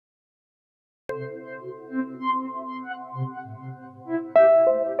Welcome,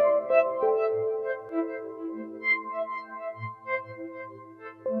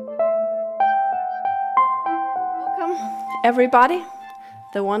 everybody,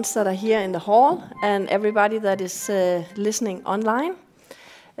 the ones that are here in the hall, and everybody that is listening online.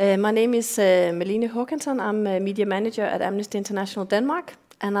 My name is Malene Håkansson. I'm a media manager at Amnesty International Denmark,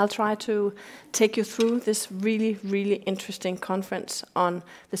 and I'll try to take you through this really, really interesting conference on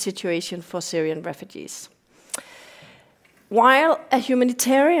the situation for Syrian refugees. While a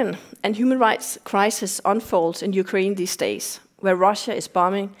humanitarian and human rights crisis unfolds in Ukraine these days, where Russia is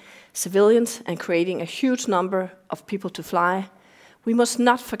bombing civilians and creating a huge number of people to fly, we must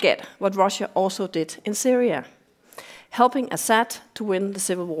not forget what Russia also did in Syria, helping Assad to win the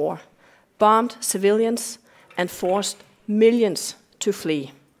civil war, bombed civilians and forced millions to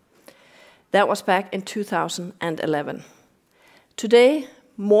flee. That was back in 2011. Today,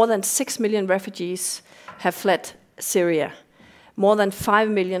 more than 6 million refugees have fled Syria. More than 5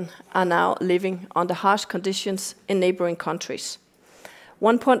 million are now living under harsh conditions in neighboring countries.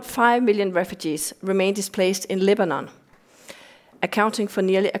 1.5 million refugees remain displaced in Lebanon, accounting for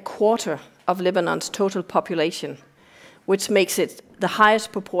nearly a quarter of Lebanon's total population, which makes it the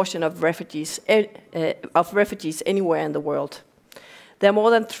highest proportion of refugees anywhere in the world. There are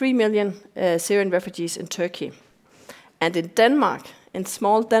more than 3 million Syrian refugees in Turkey. And in Denmark, in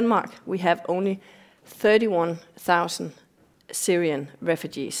small Denmark, we have only 31,000 Syrian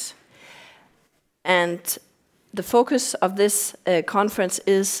refugees. And the focus of this conference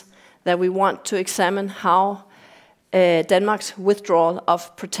is that we want to examine how Denmark's withdrawal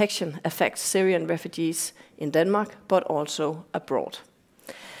of protection affects Syrian refugees in Denmark, but also abroad.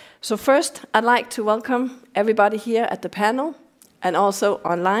 So first, I'd like to welcome everybody here at the panel and also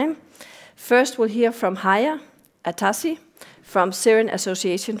online. First, we'll hear from Haya Atassi from Syrian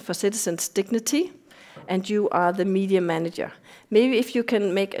Association for Citizens' Dignity, and you are the media manager. Maybe if you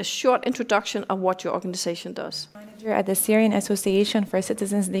can make a short introduction of what your organization does. Manager at the Syrian Association for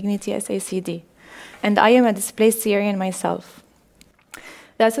Citizens' Dignity, SACD, and I am a displaced Syrian myself.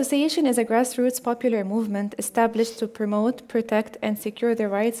 The association is a grassroots popular movement established to promote, protect, and secure the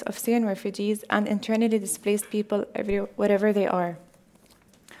rights of Syrian refugees and internally displaced people wherever they are.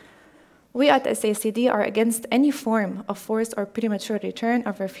 We at SACD are against any form of forced or premature return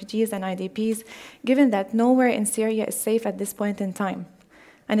of refugees and IDPs, given that nowhere in Syria is safe at this point in time.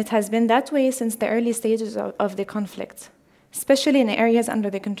 And it has been that way since the early stages of the conflict, especially in areas under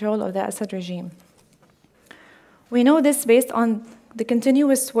the control of the Assad regime. We know this based on the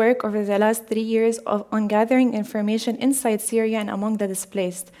continuous work over the last 3 years on gathering information inside Syria and among the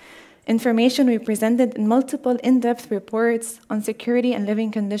displaced. Information we presented in multiple in-depth reports on security and living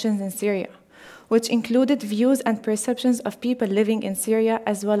conditions in Syria, which included views and perceptions of people living in Syria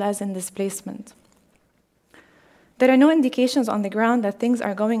as well as in displacement. There are no indications on the ground that things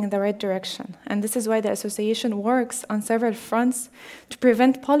are going in the right direction, and this is why the association works on several fronts to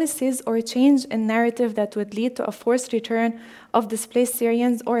prevent policies or change in narrative that would lead to a forced return of displaced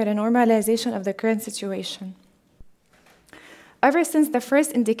Syrians or a normalization of the current situation. Ever since the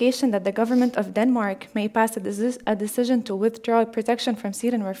first indication that the government of Denmark may pass a decision to withdraw protection from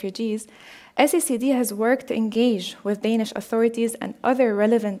Syrian refugees, SACD has worked to engage with Danish authorities and other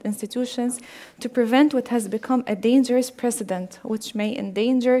relevant institutions to prevent what has become a dangerous precedent, which may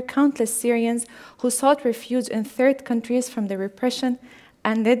endanger countless Syrians who sought refuge in third countries from the repression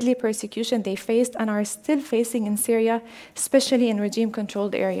and deadly persecution they faced and are still facing in Syria, especially in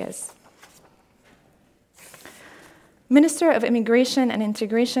regime-controlled areas. Minister of Immigration and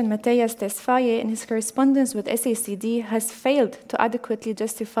Integration Matthias Tesfaye, in his correspondence with SACD, has failed to adequately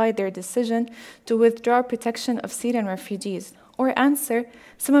justify their decision to withdraw protection of Syrian refugees or answer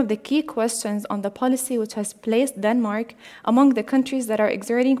some of the key questions on the policy which has placed Denmark among the countries that are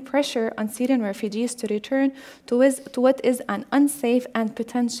exerting pressure on Syrian refugees to return to what is an unsafe and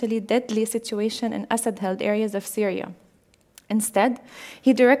potentially deadly situation in Assad-held areas of Syria. Instead,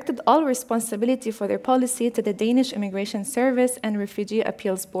 he directed all responsibility for their policy to the Danish Immigration Service and Refugee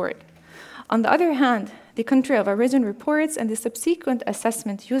Appeals Board. On the other hand, the country of origin reports and the subsequent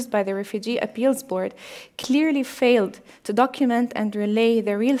assessment used by the Refugee Appeals Board clearly failed to document and relay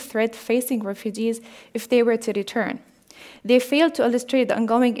the real threat facing refugees if they were to return. They failed to illustrate the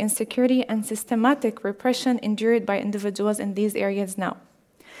ongoing insecurity and systematic repression endured by individuals in these areas now.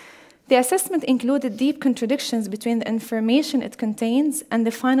 The assessment included deep contradictions between the information it contains and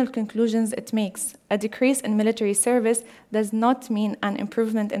the final conclusions it makes. A decrease in military service does not mean an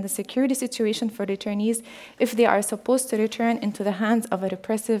improvement in the security situation for returnees if they are supposed to return into the hands of a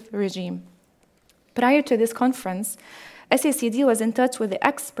repressive regime. Prior to this conference, SACD was in touch with the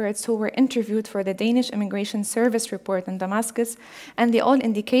experts who were interviewed for the Danish Immigration Service report in Damascus, and they all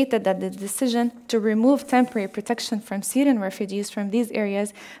indicated that the decision to remove temporary protection from Syrian refugees from these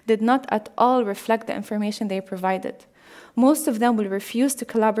areas did not at all reflect the information they provided. Most of them will refuse to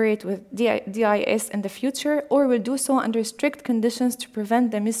collaborate with DIS in the future or will do so under strict conditions to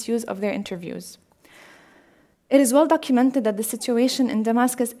prevent the misuse of their interviews. It is well documented that the situation in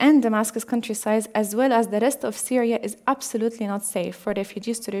Damascus and Damascus countryside, as well as the rest of Syria, is absolutely not safe for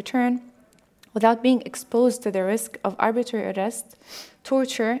refugees to return without being exposed to the risk of arbitrary arrest,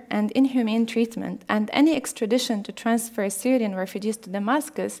 torture, and inhumane treatment, and any extradition to transfer Syrian refugees to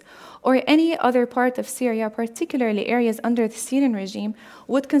Damascus or any other part of Syria, particularly areas under the Syrian regime,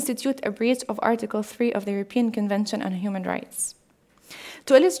 would constitute a breach of Article 3 of the European Convention on Human Rights.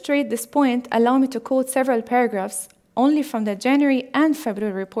 To illustrate this point, allow me to quote several paragraphs only from the January and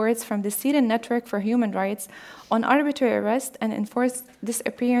February reports from the Syrian Network for Human Rights on arbitrary arrest and enforced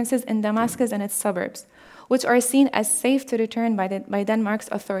disappearances in Damascus and its suburbs, which are seen as safe to return by Denmark's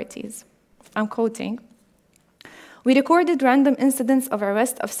authorities. I'm quoting, "We recorded random incidents of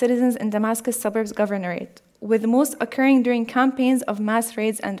arrest of citizens in Damascus suburbs governorate, with most occurring during campaigns of mass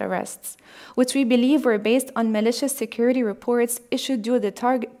raids and arrests, which we believe were based on malicious security reports issued due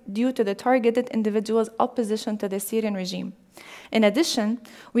to the targeted individuals' opposition to the Syrian regime. In addition,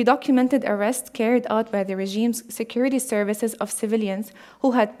 we documented arrests carried out by the regime's security services of civilians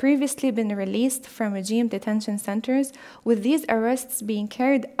who had previously been released from regime detention centers, with these arrests being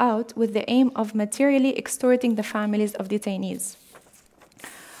carried out with the aim of materially extorting the families of detainees.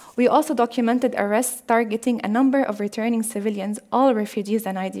 We also documented arrests targeting a number of returning civilians, all refugees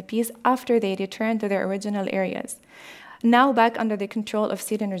and IDPs, after they returned to their original areas, now back under the control of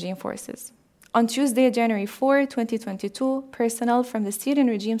Syrian regime forces. On Tuesday, January 4, 2022, personnel from the Syrian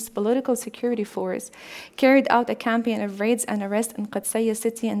regime's political security force carried out a campaign of raids and arrests in Qadsiya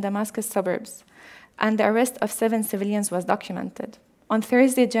city and Damascus suburbs, and the arrest of 7 civilians was documented. On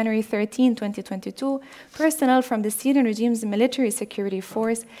Thursday, January 13, 2022, personnel from the Syrian regime's military security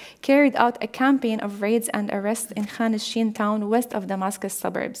force carried out a campaign of raids and arrests in Khan al-Shin town west of Damascus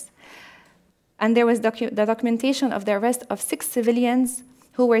suburbs. And there was the documentation of the arrest of 6 civilians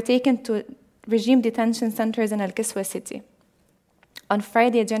who were taken to regime detention centers in Al-Kiswa city. On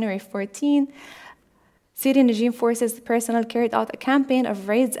Friday, January 14, Syrian regime forces personnel carried out a campaign of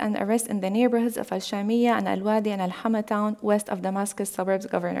raids and arrests in the neighborhoods of Al-Shamiyya and Al-Wadi and Al-Hama town west of Damascus suburbs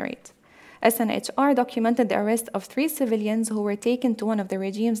governorate. SNHR documented the arrest of 3 civilians who were taken to one of the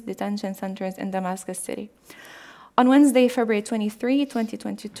regime's detention centers in Damascus city. On Wednesday, February 23,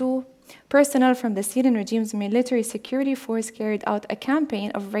 2022, personnel from the Syrian regime's military security force carried out a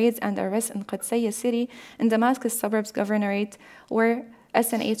campaign of raids and arrests in Qadsiya city in Damascus suburbs governorate, where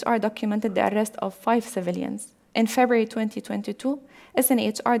SNHR documented the arrest of 5 civilians. In February 2022,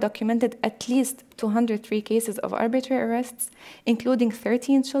 SNHR documented at least 203 cases of arbitrary arrests, including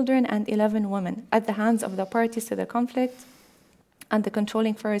 13 children and 11 women, at the hands of the parties to the conflict and the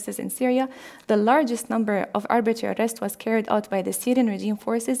controlling forces in Syria. The largest number of arbitrary arrests was carried out by the Syrian regime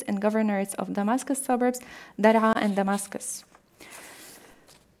forces in governorates of Damascus suburbs, Daraa, and Damascus.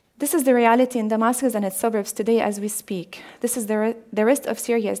 This is the reality in Damascus and its suburbs today as we speak. The rest of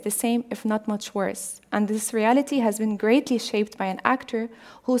Syria is the same, if not much worse. And this reality has been greatly shaped by an actor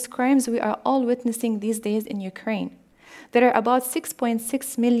whose crimes we are all witnessing these days in Ukraine. There are about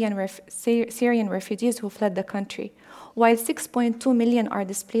 6.6 million Syrian refugees who fled the country, while 6.2 million are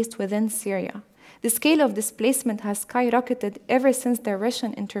displaced within Syria. The scale of displacement has skyrocketed ever since the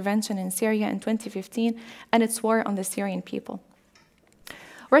Russian intervention in Syria in 2015 and its war on the Syrian people.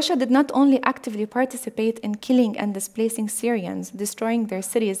 Russia did not only actively participate in killing and displacing Syrians, destroying their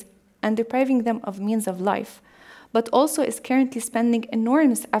cities and depriving them of means of life, but also is currently spending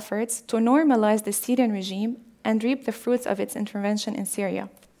enormous efforts to normalize the Syrian regime and reap the fruits of its intervention in Syria.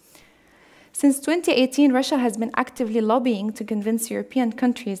 Since 2018, Russia has been actively lobbying to convince European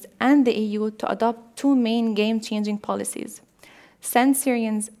countries and the EU to adopt 2 main game-changing policies: send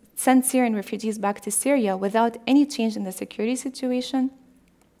Syrian refugees back to Syria without any change in the security situation,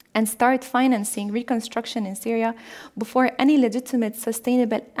 and start financing reconstruction in Syria before any legitimate,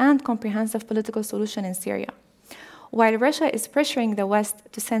 sustainable, and comprehensive political solution in Syria. While Russia is pressuring the West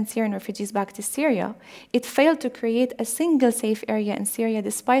to send Syrian refugees back to Syria, it failed to create a single safe area in Syria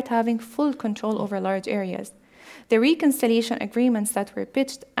despite having full control over large areas. The reconciliation agreements that were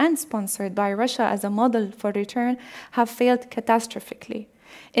pitched and sponsored by Russia as a model for return have failed catastrophically.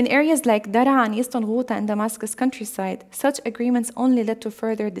 In areas like Daraa and Eastern Ghouta and Damascus countryside, such agreements only led to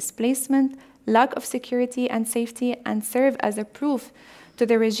further displacement, lack of security and safety, and serve as a proof to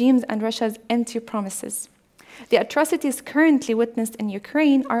the regime's and Russia's empty promises. The atrocities currently witnessed in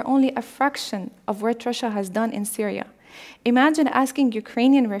Ukraine are only a fraction of what Russia has done in Syria. Imagine asking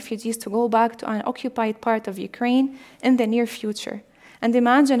Ukrainian refugees to go back to an occupied part of Ukraine in the near future. And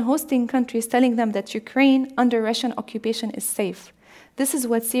imagine hosting countries telling them that Ukraine under Russian occupation is safe. This is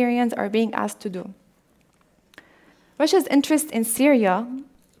what Syrians are being asked to do. Russia's interest in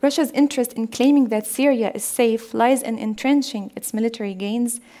claiming that Syria is safe lies in entrenching its military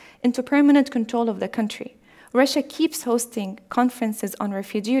gains into permanent control of the country. Russia keeps hosting conferences on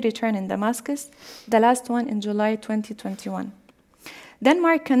refugee return in Damascus, the last one in July 2021.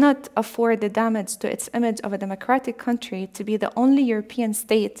 Denmark cannot afford the damage to its image of a democratic country to be the only European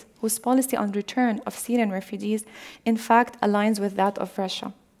state whose policy on return of Syrian refugees in fact aligns with that of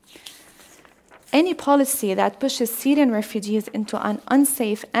Russia. Any policy that pushes Syrian refugees into an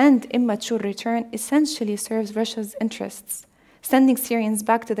unsafe and immature return essentially serves Russia's interests. Sending Syrians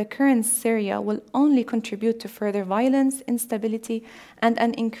back to the current Syria will only contribute to further violence, instability, and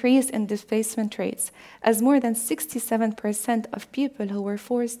an increase in displacement rates, as more than 67% of people who were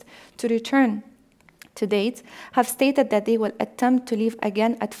forced to return to date have stated that they will attempt to leave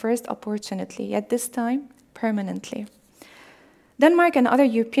again at first opportunity, yet this time permanently. Denmark and other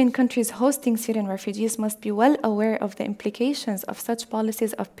European countries hosting Syrian refugees must be well aware of the implications of such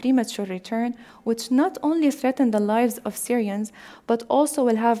policies of premature return, which not only threaten the lives of Syrians, but also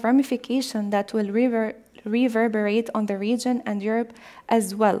will have ramifications that will reverberate on the region and Europe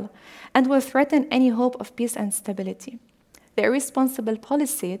as well, and will threaten any hope of peace and stability. The irresponsible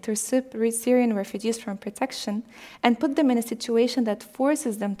policy to strip Syrian refugees from protection and put them in a situation that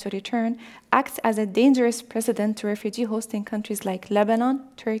forces them to return acts as a dangerous precedent to refugee hosting countries like Lebanon,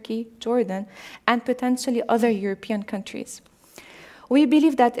 Turkey, Jordan, and potentially other European countries. We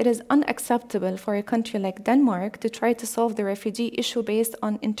believe that it is unacceptable for a country like Denmark to try to solve the refugee issue based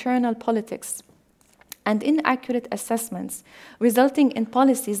on internal politics and inaccurate assessments, resulting in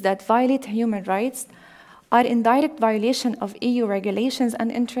policies that violate human rights, are in direct violation of EU regulations and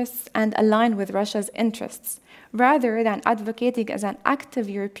interests and align with Russia's interests, rather than advocating as an active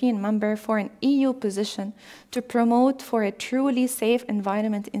European member for an EU position to promote for a truly safe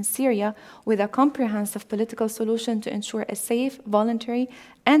environment in Syria with a comprehensive political solution to ensure a safe, voluntary,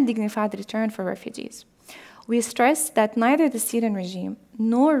 and dignified return for refugees. We stress that neither the Syrian regime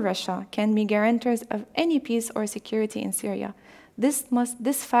nor Russia can be guarantors of any peace or security in Syria. This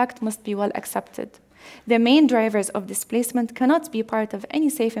fact must be well accepted. The main drivers of displacement cannot be part of any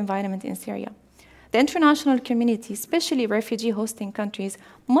safe environment in Syria. The international community, especially refugee hosting countries,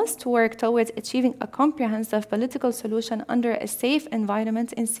 must work towards achieving a comprehensive political solution under a safe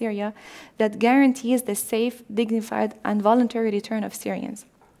environment in Syria that guarantees the safe, dignified, and voluntary return of Syrians,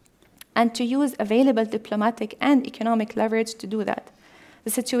 and to use available diplomatic and economic leverage to do that.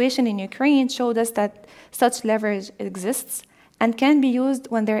 The situation in Ukraine showed us that such leverage exists and can be used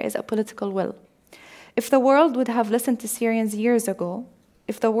when there is a political will. If the world would have listened to Syrians years ago,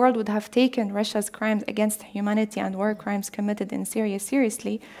 if the world would have taken Russia's crimes against humanity and war crimes committed in Syria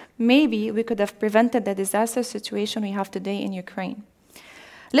seriously, maybe we could have prevented the disastrous situation we have today in Ukraine.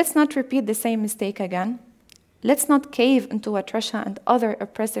 Let's not repeat the same mistake again. Let's not cave into what Russia and other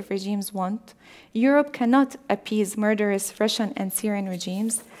oppressive regimes want. Europe cannot appease murderous Russian and Syrian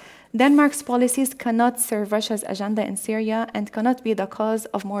regimes. Denmark's policies cannot serve Russia's agenda in Syria and cannot be the cause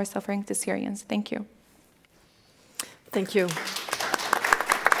of more suffering to Syrians. Thank you. Thank you.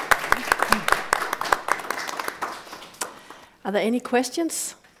 Are there any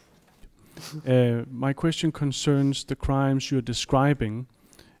questions? My question concerns the crimes you're describing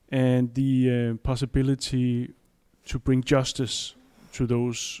and the possibility to bring justice to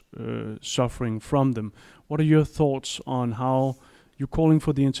those suffering from them. What are your thoughts on how you're calling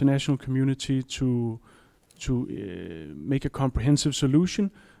for the international community to make a comprehensive solution?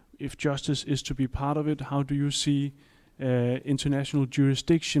 If justice is to be part of it, how do you see international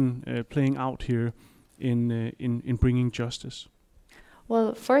jurisdiction playing out here in bringing justice?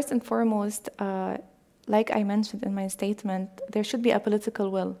 Well, first and foremost, like I mentioned in my statement, there should be a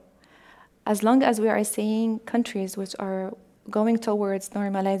political will. As long as we are seeing countries which are going towards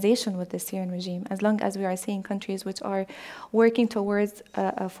normalization with the Syrian regime, as long as we are seeing countries which are working towards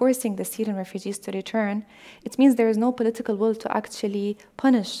forcing the Syrian refugees to return, it means there is no political will to actually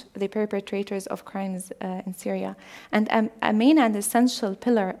punish the perpetrators of crimes in Syria. And a main and essential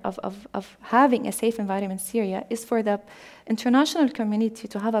pillar of having a safe environment in Syria is for the international community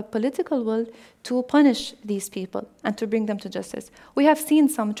to have a political will to punish these people and to bring them to justice. We have seen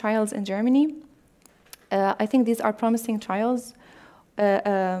some trials in Germany. I think these are promising trials.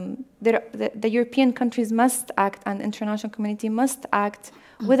 The European countries must act and the international community must act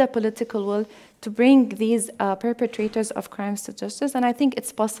with a political will to bring these perpetrators of crimes to justice, and I think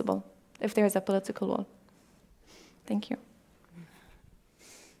it's possible if there is a political will. Thank you.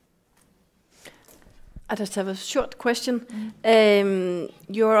 I just have a short question.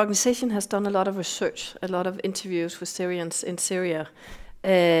 Your organization has done a lot of research, a lot of interviews with Syrians in Syria,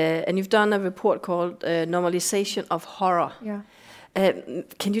 and you've done a report called Normalization of Horror. Yeah.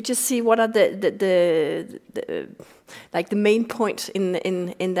 Can you just see what are the main points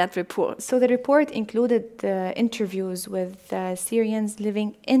in that report? So the report included interviews with Syrians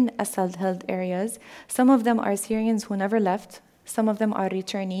living in Assad-held areas. Some of them are Syrians who never left. Some of them are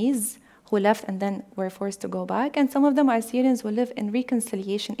returnees who left and then were forced to go back. And some of them are Syrians who live in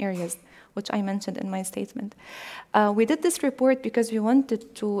reconciliation areas, which I mentioned in my statement. We did this report because we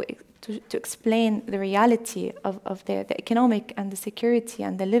wanted to explain the reality of the economic and the security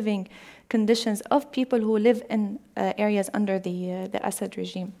and the living conditions of people who live in areas under the Assad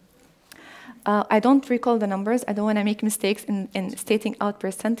regime. I don't recall the numbers. I don't want to make mistakes in stating out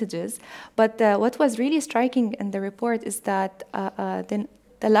percentages. But what was really striking in the report is that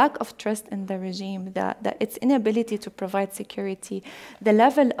the lack of trust in the regime, its inability to provide security, the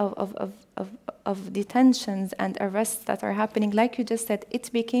level of detentions and arrests that are happening, like you just said,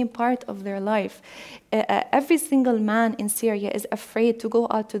 it became part of their life. Every single man in Syria is afraid to go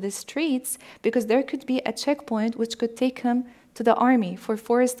out to the streets because there could be a checkpoint which could take him to the army for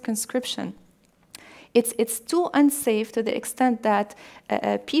forced conscription. It's too unsafe to the extent that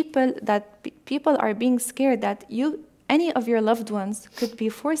people are being scared that any of your loved ones could be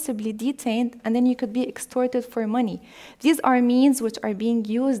forcibly detained and then you could be extorted for money. These are means which are being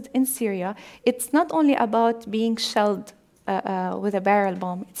used in Syria. It's not only about being shelled with a barrel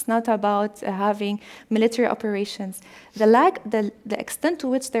bomb. It's not about having military operations. The extent to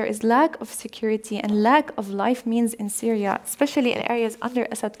which there is lack of security and lack of life means in Syria, especially in areas under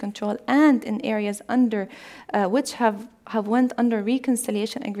Assad control and in areas under which have went under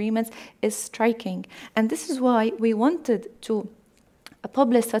reconciliation agreements, is striking. And this is why we wanted to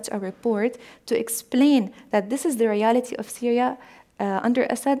publish such a report to explain that this is the reality of Syria under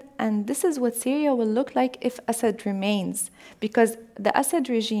Assad, and this is what Syria will look like if Assad remains. Because the Assad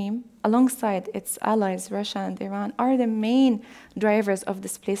regime, alongside its allies, Russia and Iran, are the main drivers of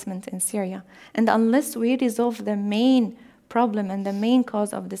displacement in Syria. And unless we resolve the main problem and the main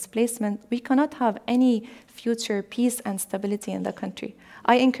cause of displacement, we cannot have any future peace and stability in the country.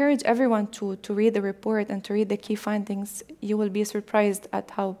 I encourage everyone to read the report and to read the key findings. You will be surprised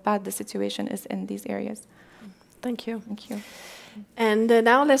at how bad the situation is in these areas. Thank you. Thank you. And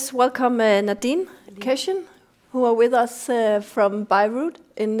now let's welcome Nadine Keshin, who are with us from Beirut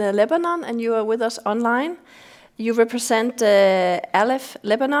in Lebanon, and you are with us online. You represent Aleph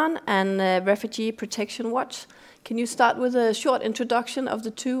Lebanon and Refugee Protection Watch. Can you start with a short introduction of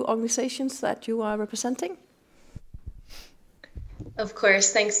the two organizations that you are representing? Of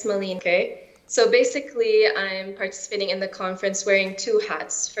course, thanks, Malene. Okay. So basically, I'm participating in the conference wearing two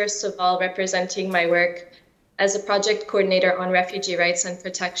hats. First of all, representing my work as a project coordinator on refugee rights and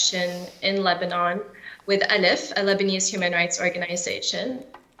protection in Lebanon with Aleph, a Lebanese human rights organization,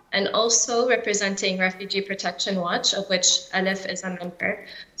 and also representing Refugee Protection Watch, of which Aleph is a member.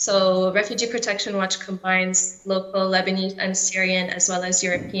 So Refugee Protection Watch combines local Lebanese and Syrian as well as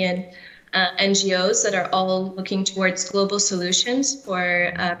European NGOs that are all looking towards global solutions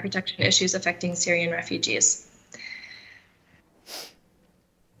for protection issues affecting Syrian refugees.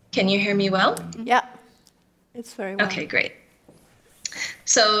 Can you hear me well? Yeah. It's very well. Okay, great.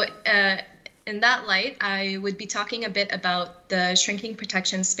 So in that light, I would be talking a bit about the shrinking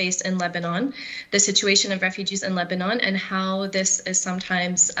protection space in Lebanon, the situation of refugees in Lebanon, and how this is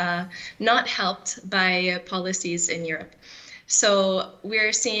sometimes not helped by policies in Europe. So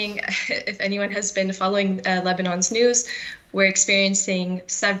we're seeing, if anyone has been following Lebanon's news, we're experiencing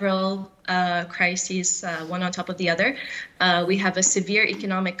several crises, one on top of the other. We have a severe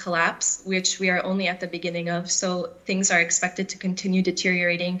economic collapse, which we are only at the beginning of. So things are expected to continue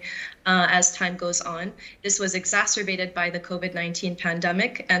deteriorating as time goes on. This was exacerbated by the COVID-19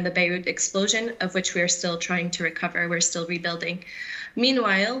 pandemic and the Beirut explosion, of which we are still trying to recover. We're still rebuilding.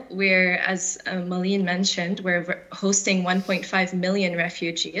 Meanwhile, we're, as Malene mentioned, we're hosting 1.5 million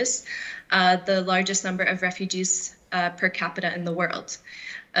refugees, the largest number of refugees per capita in the world.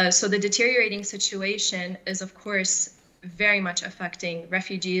 So the deteriorating situation is, of course, very much affecting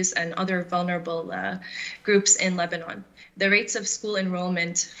refugees and other vulnerable groups in Lebanon. The rates of school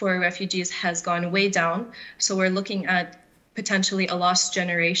enrollment for refugees has gone way down. So we're looking at potentially a lost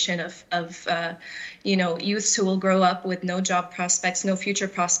generation of youths who will grow up with no job prospects, no future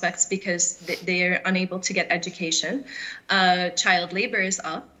prospects because they are unable to get education. Child labor is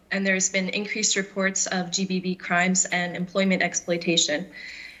up. and there's been increased reports of GBV crimes and employment exploitation.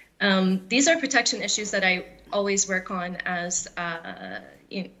 These are protection issues that I always work on as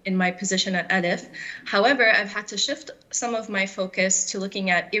in my position at EDIF. However, I've had to shift some of my focus to looking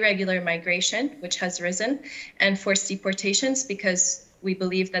at irregular migration, which has risen, and forced deportations, because we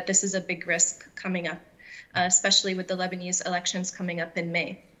believe that this is a big risk coming up, especially with the Lebanese elections coming up in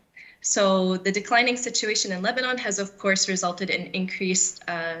May. So the declining situation in Lebanon has, of course, resulted in increased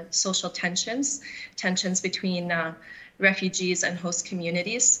social tensions between refugees and host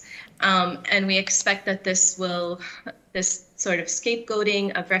communities. And we expect that this sort of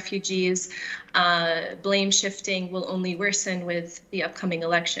scapegoating of refugees, blame shifting will only worsen with the upcoming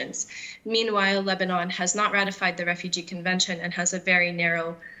elections. Meanwhile, Lebanon has not ratified the Refugee Convention and has very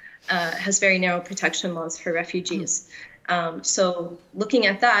narrow protection laws for refugees. So looking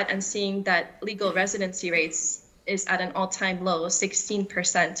at that and seeing that legal residency rates is at an all-time low,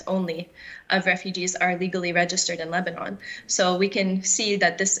 16% only of refugees are legally registered in Lebanon. So we can see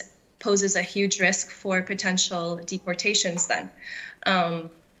that this poses a huge risk for potential deportations then.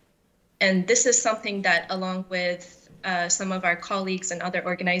 And this is something that, along with some of our colleagues and other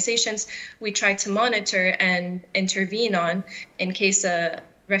organizations, we try to monitor and intervene on in case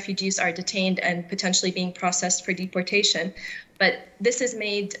refugees are detained and potentially being processed for deportation. But this is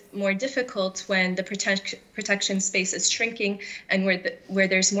made more difficult when the protection space is shrinking and where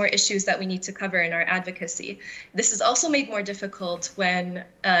there's more issues that we need to cover in our advocacy. This is also made more difficult when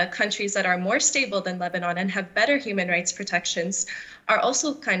countries that are more stable than Lebanon and have better human rights protections are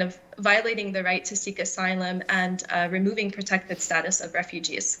also kind of violating the right to seek asylum and removing protected status of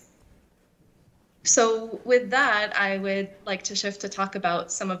refugees. So with that, I would like to shift to talk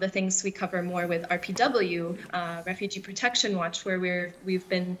about some of the things we cover more with RPW, Refugee Protection Watch, where we've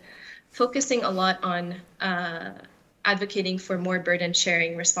been focusing a lot on advocating for more burden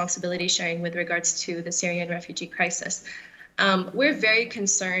sharing, responsibility sharing with regards to the Syrian refugee crisis. We're very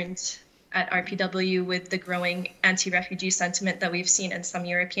concerned at RPW with the growing anti-refugee sentiment that we've seen in some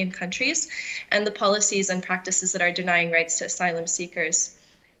European countries and the policies and practices that are denying rights to asylum seekers.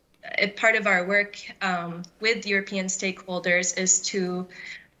 Part of our work with European stakeholders is to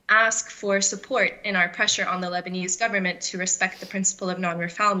ask for support in our pressure on the Lebanese government to respect the principle of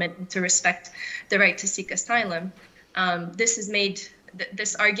non-refoulement and to respect the right to seek asylum.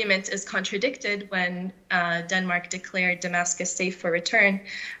 This argument is contradicted when Denmark declared Damascus safe for return,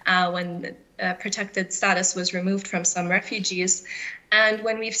 when protected status was removed from some refugees, and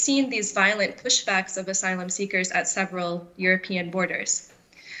when we've seen these violent pushbacks of asylum seekers at several European borders.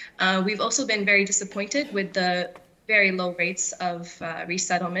 We've also been very disappointed with the very low rates of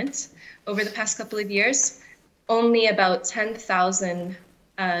resettlement. Over the past couple of years, only about 10,000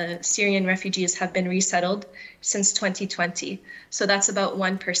 Syrian refugees have been resettled since 2020. So that's about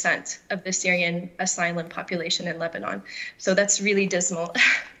 1% of the Syrian asylum population in Lebanon. So that's really dismal.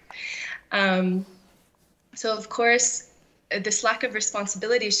 So of course, this lack of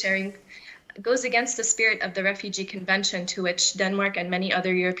responsibility sharing goes against the spirit of the Refugee Convention, to which Denmark and many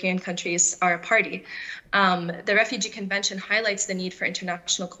other European countries are a party. The Refugee Convention highlights the need for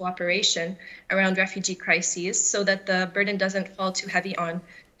international cooperation around refugee crises so that the burden doesn't fall too heavy on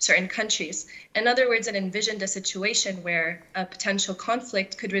certain countries. In other words, it envisioned a situation where a potential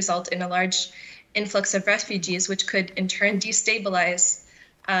conflict could result in a large influx of refugees, which could in turn destabilize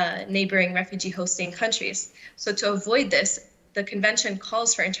neighboring refugee hosting countries. So to avoid this, the convention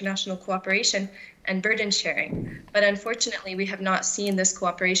calls for international cooperation and burden sharing, but unfortunately, we have not seen this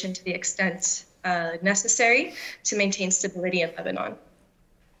cooperation to the extent necessary to maintain stability in Lebanon.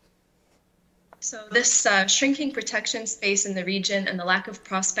 So this shrinking protection space in the region and the lack of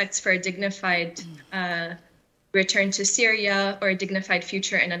prospects for a dignified return to Syria or a dignified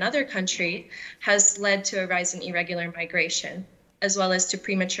future in another country has led to a rise in irregular migration, as well as to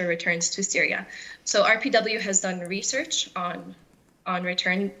premature returns to Syria. So RPW has done research on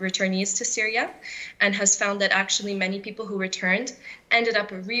returnees to Syria and has found that actually many people who returned ended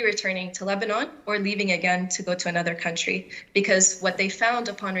up re-returning to Lebanon or leaving again to go to another country, because what they found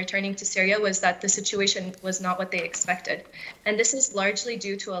upon returning to Syria was that the situation was not what they expected. And this is largely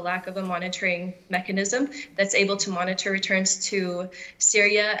due to a lack of a monitoring mechanism that's able to monitor returns to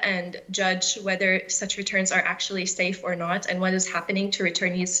Syria and judge whether such returns are actually safe or not and what is happening to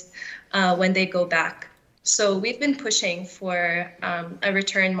returnees when they go back. So we've been pushing for a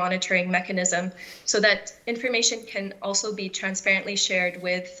return monitoring mechanism so that information can also be transparently shared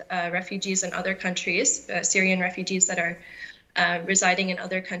with refugees in other countries, Syrian refugees that are residing in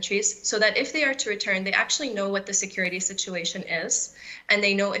other countries, so that if they are to return, they actually know what the security situation is, and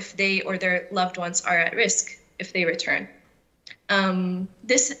they know if they or their loved ones are at risk if they return.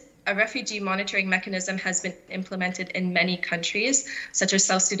 A refugee monitoring mechanism has been implemented in many countries, such as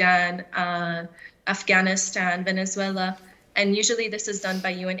South Sudan, Afghanistan, Venezuela, and usually this is done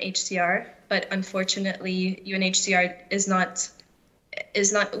by UNHCR, but unfortunately UNHCR is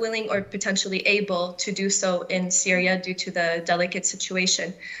not willing or potentially able to do so in Syria due to the delicate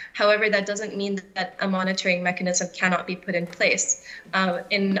situation. However, that doesn't mean that a monitoring mechanism cannot be put in place.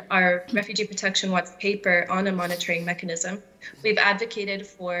 In our Refugee Protection Watch paper on a monitoring mechanism, we've advocated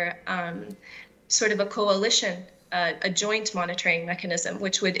for sort of a coalition, a joint monitoring mechanism,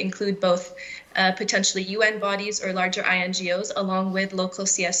 which would include both potentially UN bodies or larger INGOs, along with local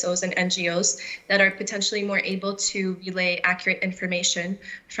CSOs and NGOs that are potentially more able to relay accurate information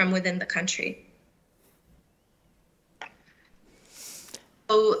from within the country.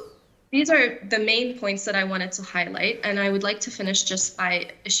 So these are the main points that I wanted to highlight, and I would like to finish just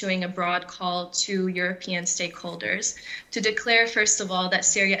by issuing a broad call to European stakeholders to declare, first of all, that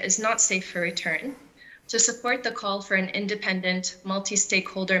Syria is not safe for return, to support the call for an independent,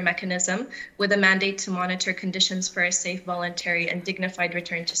 multi-stakeholder mechanism with a mandate to monitor conditions for a safe, voluntary, and dignified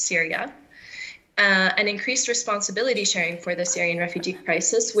return to Syria, an increased responsibility sharing for the Syrian refugee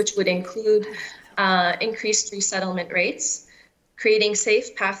crisis, which would include increased resettlement rates, creating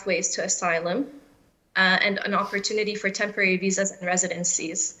safe pathways to asylum, and an opportunity for temporary visas and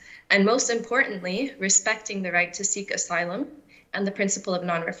residencies, and most importantly, respecting the right to seek asylum and the principle of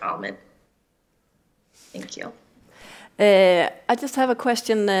non-refoulement. Thank you. I just have a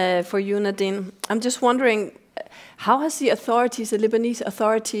question for you, Nadine. I'm just wondering, how has the authorities, the Lebanese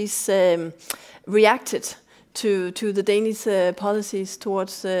authorities, reacted to the Danish policies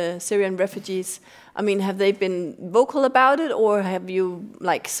towards Syrian refugees? I mean, have they been vocal about it, or have you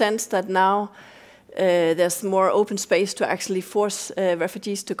sensed that now there's more open space to actually force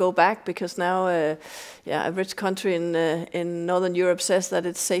refugees to go back, because now, a rich country in Northern Europe says that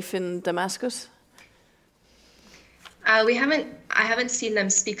it's safe in Damascus? I haven't seen them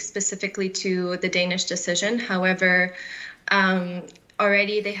speak specifically to the Danish decision. However,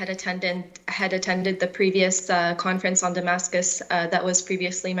 already they had attended the previous conference on Damascus that was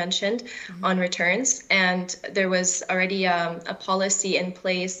previously mentioned on returns, and there was already a policy in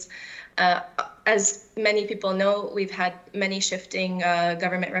place. As many people know, we've had many shifting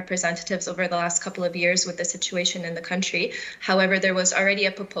government representatives over the last couple of years with the situation in the country. However, there was already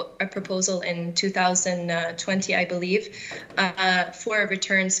a proposal in 2020, I believe, for a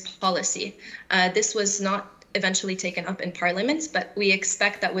returns policy. This was not eventually taken up in Parliament, but we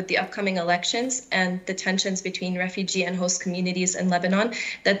expect that with the upcoming elections and the tensions between refugee and host communities in Lebanon,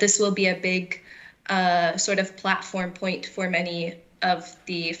 that this will be a big sort of platform point for many of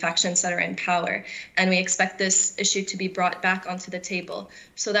the factions that are in power. And we expect this issue to be brought back onto the table.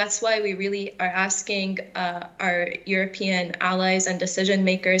 So that's why we really are asking our European allies and decision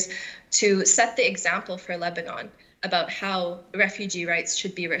makers to set the example for Lebanon about how refugee rights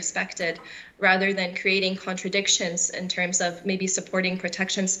should be respected, rather than creating contradictions in terms of maybe supporting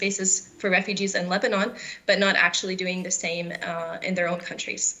protection spaces for refugees in Lebanon, but not actually doing the same in their own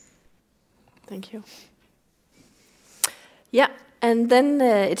countries. Thank you. Yeah. And then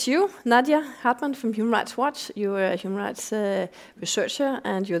it's you, Nadia Hartmann from Human Rights Watch. You're a human rights researcher,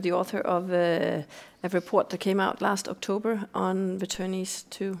 and you're the author of a report that came out last October on returnees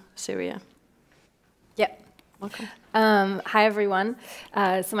to Syria. Yep. Welcome. Hi, everyone.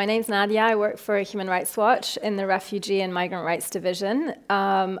 So my name's Nadia. I work for Human Rights Watch in the Refugee and Migrant Rights Division.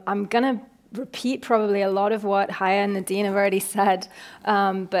 I'm going to repeat probably a lot of what Haya and Nadine have already said,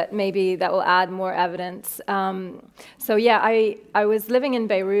 but maybe that will add more evidence. So yeah, I was living in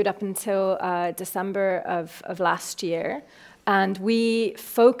Beirut up until December of last year, and we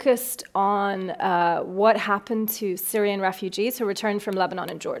focused on what happened to Syrian refugees who returned from Lebanon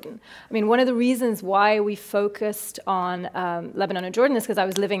and Jordan. I mean, one of the reasons why we focused on Lebanon and Jordan is because I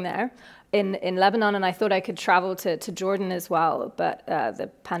was living there in Lebanon, and I thought I could travel to Jordan as well, but the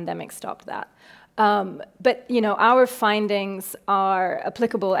pandemic stopped that. But our findings are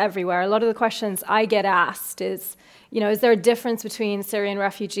applicable everywhere. A lot of the questions I get asked is, is there a difference between Syrian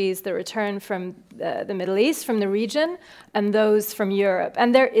refugees that return from the Middle East, from the region, and those from Europe?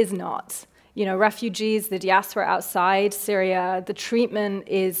 And there is not. Refugees, the diaspora outside Syria, the treatment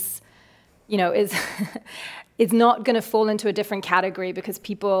is is not going to fall into a different category because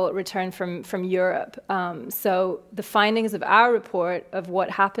people return from Europe. So the findings of our report of what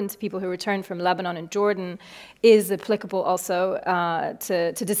happened to people who returned from Lebanon and Jordan is applicable also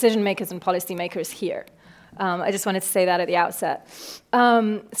to decision makers and policy makers here. I just wanted to say that at the outset.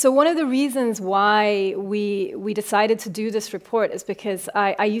 So one of the reasons why we decided to do this report is because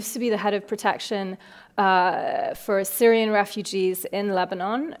I used to be the head of protection for Syrian refugees in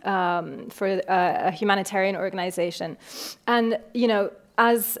Lebanon, for a humanitarian organization. And, you know,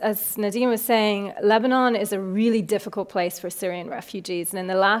 as Nadine was saying, Lebanon is a really difficult place for Syrian refugees. And in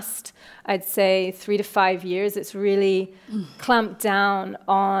the last, I'd say, 3 to 5 years, it's really clamped down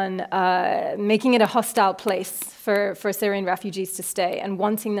on making it a hostile place for Syrian refugees to stay and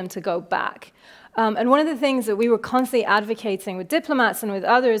wanting them to go back. And one of the things that we were constantly advocating with diplomats and with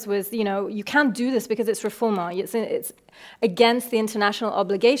others was, you know, you can't do this because it's refoulement. It's against the international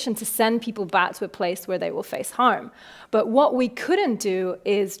obligation to send people back to a place where they will face harm. But what we couldn't do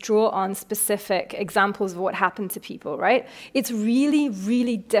is draw on specific examples of what happened to people, right? It's really,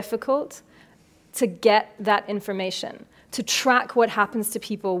 really difficult to get that information, to track what happens to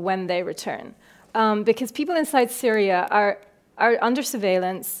people when they return. Because people inside Syria are under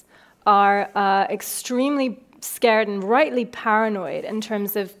surveillance, are extremely scared and rightly paranoid in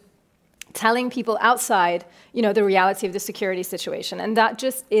terms of telling people outside, you know, the reality of the security situation. And that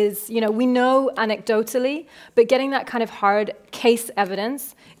just is, you know, we know anecdotally, but getting that kind of hard case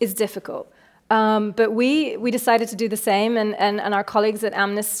evidence is difficult. But we decided to do the same, and our colleagues at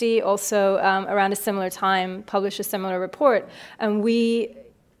Amnesty also, around a similar time, published a similar report. And we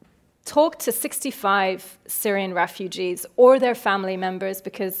talked to 65 Syrian refugees or their family members,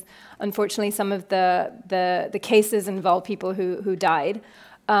 because unfortunately some of the cases involve people who died.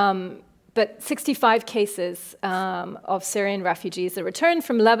 But 65 cases of Syrian refugees that returned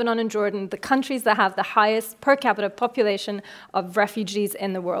from Lebanon and Jordan, the countries that have the highest per capita population of refugees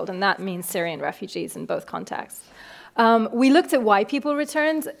in the world, and that means Syrian refugees in both contexts. We looked at why people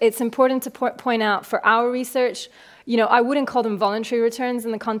returned. It's important to point out for our research, you know, I wouldn't call them voluntary returns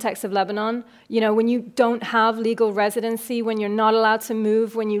in the context of Lebanon. You know, when you don't have legal residency, when you're not allowed to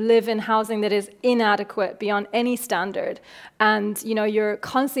move, when you live in housing that is inadequate beyond any standard, and, you know, you're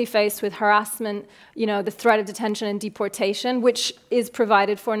constantly faced with harassment, you know, the threat of detention and deportation, which is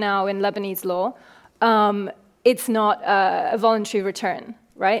provided for now in Lebanese law, it's not a voluntary return,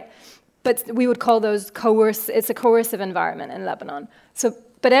 right? But we would call those it's a coercive environment in Lebanon.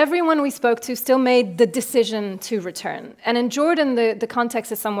 But everyone we spoke to still made the decision to return. And in Jordan, the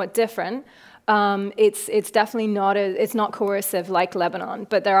context is somewhat different. It's definitely not coercive like Lebanon,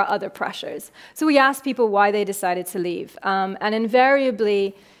 but there are other pressures. So we asked people why they decided to leave. And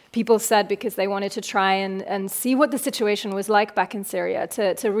invariably, people said because they wanted to try and see what the situation was like back in Syria,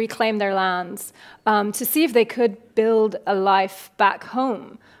 to reclaim their lands, to see if they could build a life back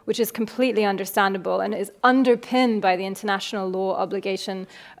home, which is completely understandable and is underpinned by the international law obligation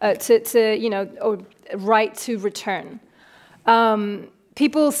you know, or right to return.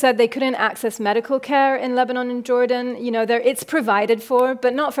 People said they couldn't access medical care in Lebanon and Jordan. You know, it's provided for,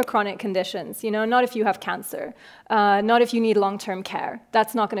 but not for chronic conditions. You know, not if you have cancer, not if you need long-term care.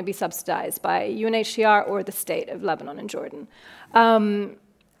 That's not going to be subsidized by UNHCR or the state of Lebanon and Jordan.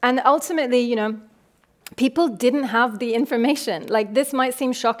 And ultimately, you know, people didn't have the information. Like, this might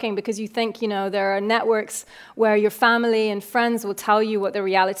seem shocking because you think, you know, there are networks where your family and friends will tell you what the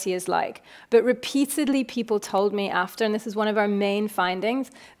reality is like. But repeatedly, people told me after, and this is one of our main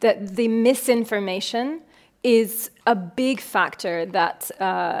findings, that the misinformation is a big factor that,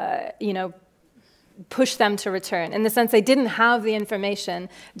 you know, pushed them to return, in the sense they didn't have the information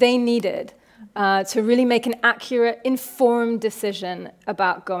they needed to really make an accurate, informed decision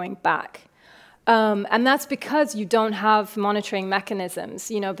about going back. And that's because you don't have monitoring mechanisms,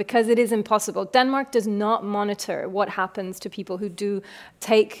 you know, because it is impossible. Denmark does not monitor what happens to people who do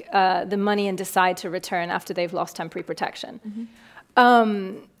take the money and decide to return after they've lost temporary protection.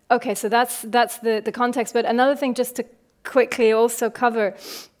 Mm-hmm. Okay, so that's the context. But another thing just to quickly also cover,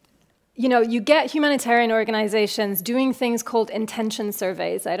 you know, you get humanitarian organizations doing things called intention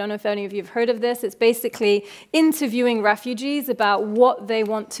surveys. I don't know if any of you have heard of this. It's basically interviewing refugees about what they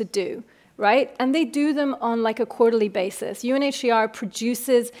want to do. Right? And they do them on like a quarterly basis. UNHCR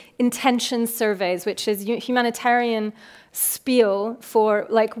produces intention surveys, which is humanitarian spiel for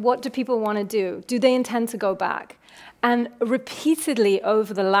like, what do people want to do? Do they intend to go back? And repeatedly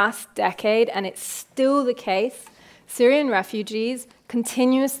over the last decade, and it's still the case, Syrian refugees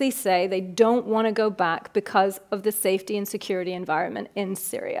continuously say they don't want to go back because of the safety and security environment in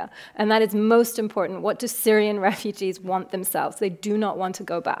Syria. And that is most important. What do Syrian refugees want themselves? They do not want to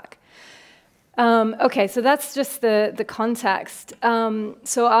go back. Okay, so that's just the context.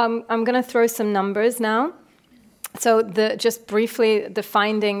 So I'm going to throw some numbers now. So just briefly, the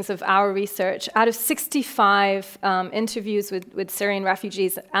findings of our research, out of 65 interviews with Syrian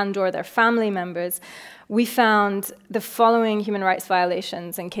refugees and/or their family members, we found the following human rights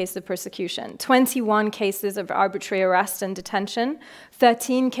violations in case of persecution: 21 cases of arbitrary arrest and detention,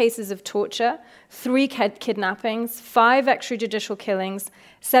 13 cases of torture, 3 kidnappings, 5 extrajudicial killings,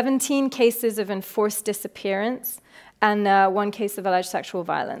 17 cases of enforced disappearance, and 1 case of alleged sexual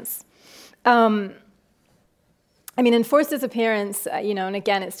violence. I mean, enforced disappearance, and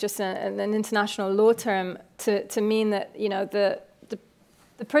again, it's just an international law term to mean that,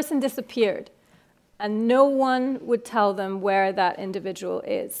 the person disappeared and no one would tell them where that individual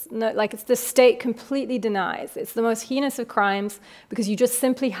is. No, like, it's the state completely denies. It's the most heinous of crimes because you just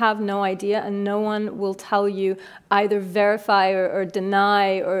simply have no idea, and no one will tell you, either verify or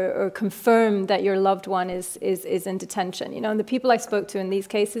deny or confirm that your loved one is in detention. And the people I spoke to in these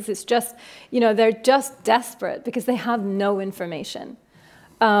cases, it's just, they're just desperate because they have no information.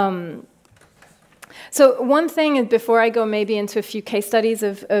 So one thing, before I go maybe into a few case studies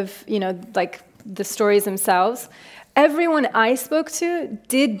of like the stories themselves, everyone I spoke to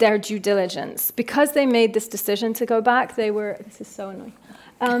did their due diligence. Because they made this decision to go back, this is so annoying,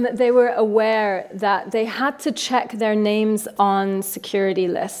 they were aware that they had to check their names on security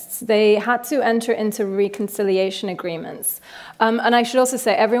lists. They had to enter into reconciliation agreements. And I should also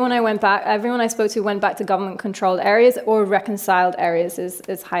say, everyone I spoke to went back to government-controlled areas or reconciled areas,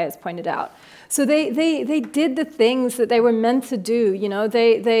 as Haya pointed out. So they did the things that they were meant to do.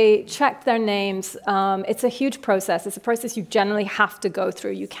 They checked their names. It's a huge process. It's a process you generally have to go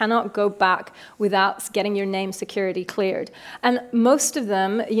through. You cannot go back without getting your name security cleared. And most of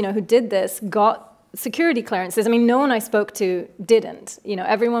them, who did this, got security clearances. I mean, no one I spoke to didn't.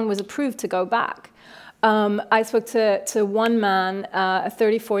 Everyone was approved to go back. I spoke to one man, a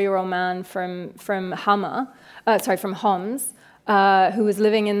 34-year-old man from Homs. Who was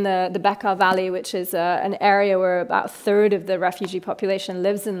living in the Bekaa Valley, which is an area where about a third of the refugee population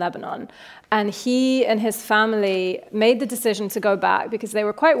lives in Lebanon. And he and his family made the decision to go back because they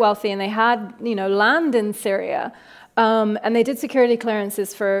were quite wealthy and they had, land in Syria. And they did security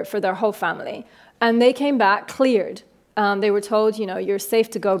clearances for their whole family. And they came back cleared. They were told, you're safe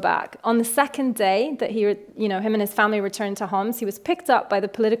to go back. On the second day that him and his family returned to Homs, he was picked up by the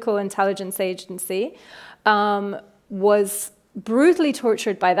political intelligence agency, was brutally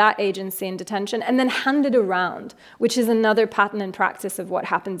tortured by that agency in detention, and then handed around, which is another pattern and practice of what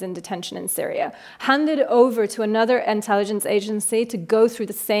happens in detention in Syria. Handed over to another intelligence agency to go through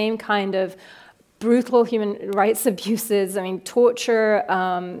the same kind of brutal human rights abuses, torture,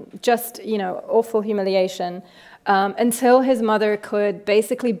 awful humiliation, until his mother could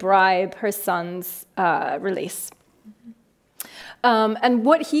basically bribe her son's release. And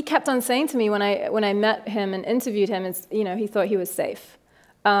what he kept on saying to me when I met him and interviewed him is, he thought he was safe.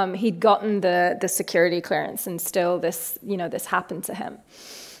 He'd gotten the security clearance, and still this happened to him.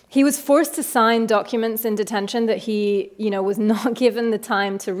 He was forced to sign documents in detention that he, was not given the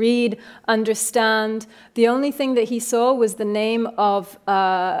time to read, understand. The only thing that he saw was the name of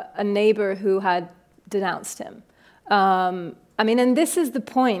a neighbor who had denounced him. And this is the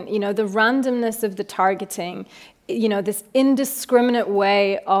point, the randomness of the targeting, this indiscriminate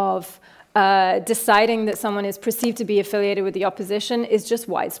way of deciding that someone is perceived to be affiliated with the opposition is just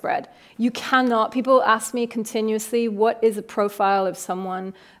widespread. You cannot, people ask me continuously, what is a profile of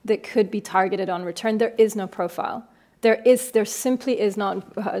someone that could be targeted on return? There is no profile. There simply is no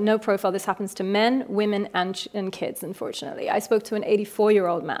profile. This happens to men, women, and kids, unfortunately. I spoke to an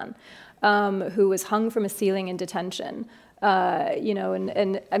 84-year-old man who was hung from a ceiling in detention. The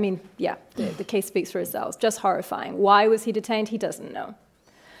case speaks for itself. Just horrifying. Why was he detained? He doesn't know.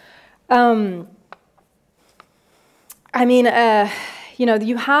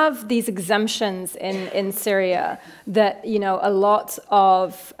 You have these exemptions in Syria that, a lot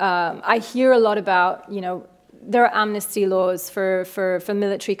of, I hear a lot about, there are amnesty laws for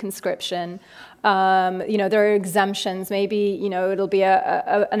military conscription. There are exemptions. Maybe, it'll be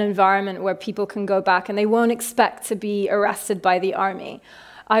an environment where people can go back and they won't expect to be arrested by the army.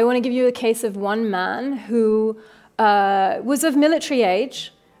 I want to give you a case of one man who was of military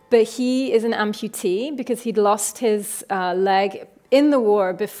age, but he is an amputee because he'd lost his leg in the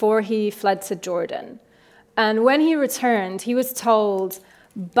war before he fled to Jordan. And when he returned, he was told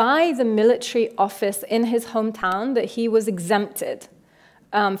by the military office in his hometown that he was exempted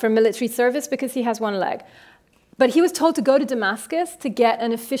from military service because he has one leg. But he was told to go to Damascus to get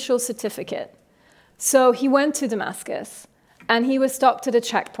an official certificate. So he went to Damascus, and he was stopped at a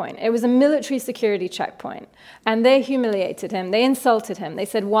checkpoint. It was a military security checkpoint, and they humiliated him. They insulted him. They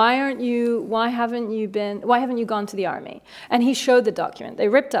said, why haven't you gone to the army? And he showed the document. They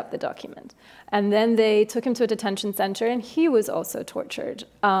ripped up the document. And then they took him to a detention center, and he was also tortured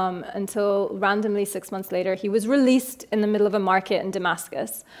until randomly 6 months later, he was released in the middle of a market in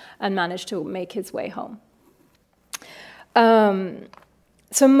Damascus and managed to make his way home.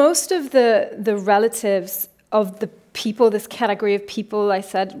 So most of the relatives of the people, this category of people I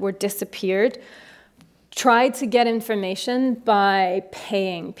said were disappeared, tried to get information by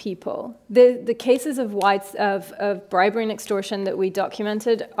paying people. The cases of bribery and extortion that we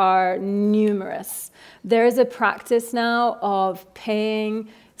documented are numerous. There is a practice now of paying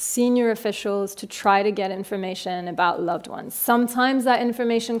senior officials to try to get information about loved ones. Sometimes that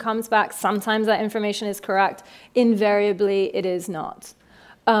information comes back, sometimes that information is correct. Invariably, it is not.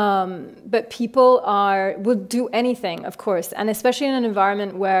 But people will do anything, of course, and especially in an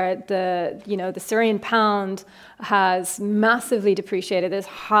environment where the Syrian pound has massively depreciated.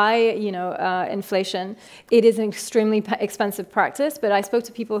 There's high, inflation. It is an extremely expensive practice. But I spoke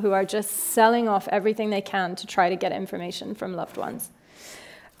to people who are just selling off everything they can to try to get information from loved ones.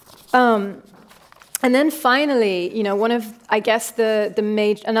 And then finally, one of, I guess,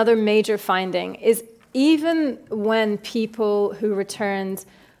 another major finding is even when people who returned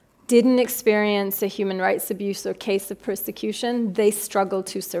didn't experience a human rights abuse or case of persecution, they struggled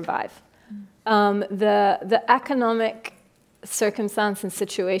to survive. The economic circumstance and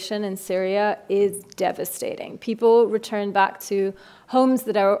situation in Syria is devastating. People return back to homes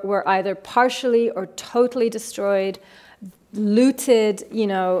that were either partially or totally destroyed, looted,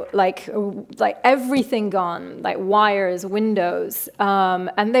 like everything gone, like wires, windows,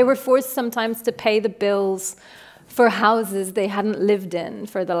 and they were forced sometimes to pay the bills for houses they hadn't lived in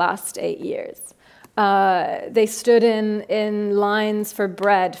for the last 8 years. They stood in lines for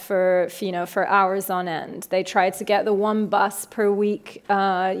bread for hours on end. They tried to get the one bus per week,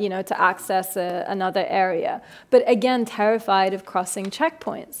 to access another area. But again, terrified of crossing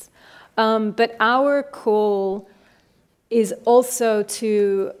checkpoints. But our call is also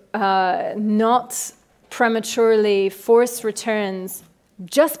to not prematurely force returns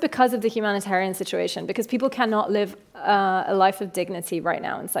just because of the humanitarian situation, because people cannot live a life of dignity right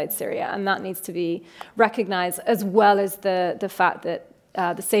now inside Syria, and that needs to be recognized, as well as the fact that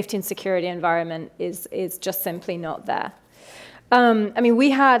the safety and security environment is just simply not there.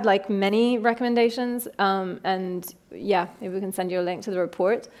 We had many recommendations, and yeah, maybe we can send you a link to the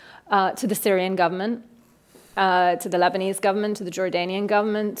report, to the Syrian government, to the Lebanese government, to the Jordanian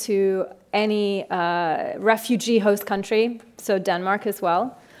government, to any refugee host country, so Denmark as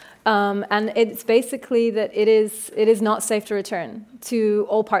well. And it's basically that it is not safe to return to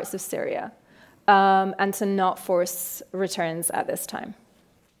all parts of Syria, and to not force returns at this time.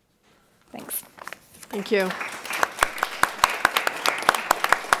 Thanks. Thank you.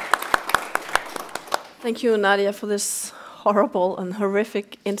 Thank you, Nadia, for this horrible and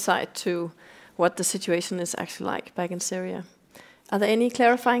horrific insight to what the situation is actually like back in Syria. Are there any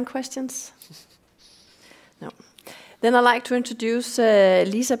clarifying questions? No. Then I'd like to introduce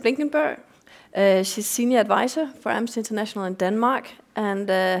Lisa Blinkenberg. She's Senior Advisor for Amnesty International in Denmark and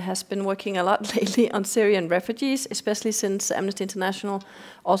has been working a lot lately on Syrian refugees, especially since Amnesty International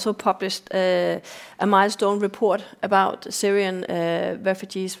also published a milestone report about Syrian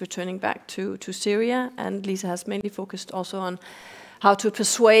refugees returning back to Syria. And Lisa has mainly focused also on how to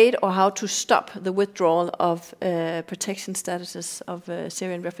persuade or how to stop the withdrawal of protection statuses of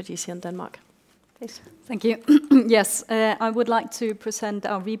Syrian refugees here in Denmark. Please. Thank you. Yes, I would like to present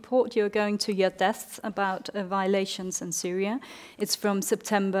our report, You're Going to Your Deaths, about violations in Syria. It's from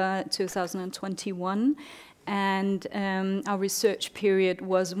September 2021, and our research period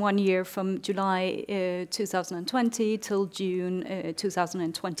was 1 year from July 2020 till June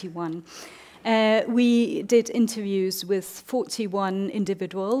 2021. We did interviews with 41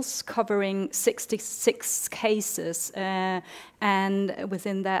 individuals covering 66 cases, and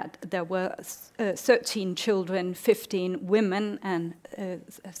within that there were 13 children, 15 women, and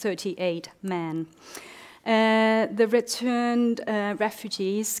 38 men. The returned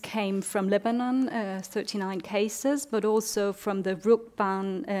refugees came from Lebanon, 39 cases, but also from the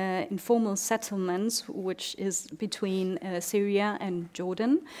Rukban informal settlements, which is between Syria and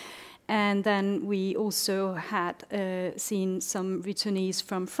Jordan. And then we also had seen some returnees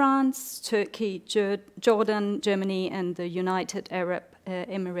from France, Turkey, Jordan, Germany, and the United Arab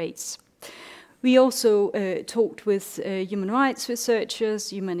Emirates. We also talked with human rights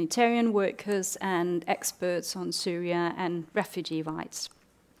researchers, humanitarian workers, and experts on Syria and refugee rights.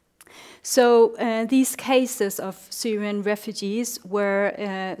 So these cases of Syrian refugees were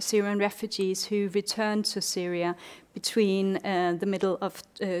Syrian refugees who returned to Syria between the middle of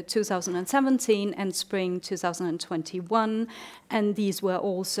 2017 and spring 2021, and these were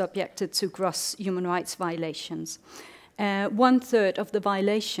all subjected to gross human rights violations. 1/3 of the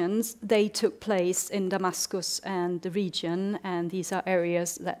violations, they took place in Damascus and the region, and these are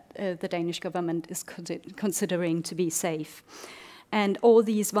areas that the Danish government is considering to be safe. And all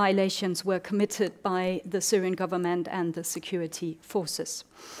these violations were committed by the Syrian government and the security forces.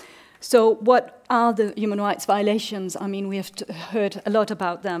 So what are the human rights violations? I mean, we have heard a lot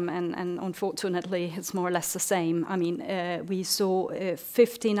about them, and unfortunately, it's more or less the same. I mean, we saw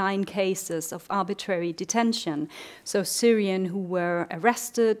 59 cases of arbitrary detention. So Syrian who were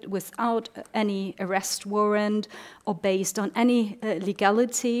arrested without any arrest warrant or based on any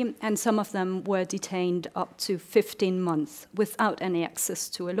legality, and some of them were detained up to 15 months without any access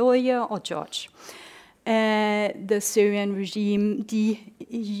to a lawyer or judge. The Syrian regime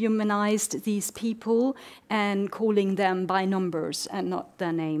dehumanized these people and calling them by numbers and not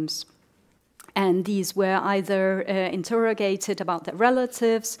their names. And these were either interrogated about their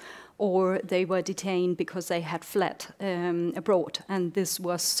relatives, or they were detained because they had fled abroad. And this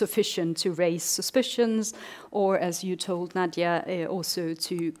was sufficient to raise suspicions, or as you told Nadia, also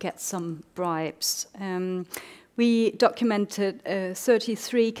to get some bribes. We documented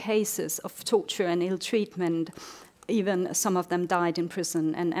 33 cases of torture and ill treatment. Even some of them died in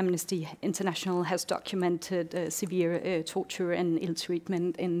prison, and Amnesty International has documented severe torture and ill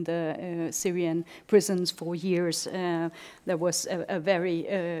treatment in the Syrian prisons for years. There was a very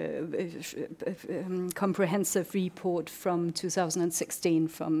comprehensive report from 2016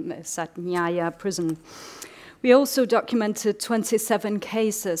 from Satnaya prison. We also documented 27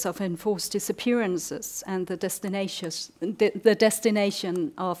 cases of enforced disappearances, and the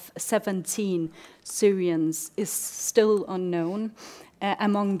destination of 17 Syrians is still unknown.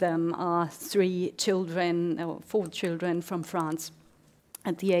 Among them are 4 children from France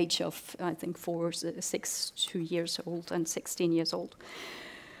at the age of, I think, 2 years old and 16 years old.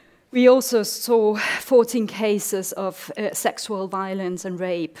 We also saw 14 cases of sexual violence and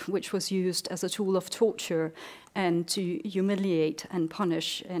rape, which was used as a tool of torture and to humiliate and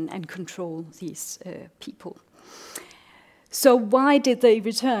punish and control these people. So why did they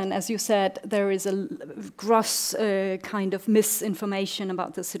return? As you said, there is a gross kind of misinformation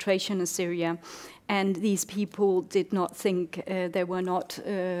about the situation in Syria, and these people did not think they were not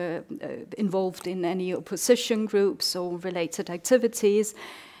involved in any opposition groups or related activities.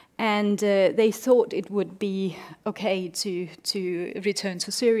 And they thought it would be okay to return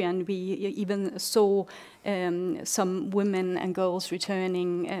to Syria. And we even saw some women and girls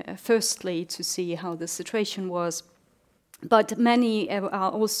returning firstly to see how the situation was. But many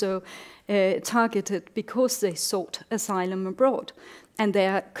are also targeted because they sought asylum abroad, and they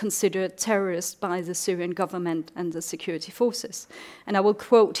are considered terrorists by the Syrian government and the security forces. And I will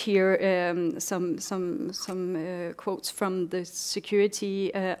quote here some quotes from the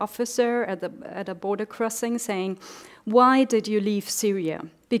security officer at a border crossing saying, "Why did you leave Syria?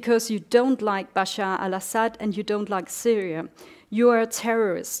 Because you don't like Bashar al-Assad and you don't like Syria. You are a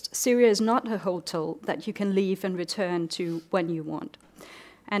terrorist. Syria is not a hotel that you can leave and return to when you want."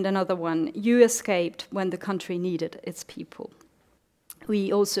 And another one, "You escaped when the country needed its people."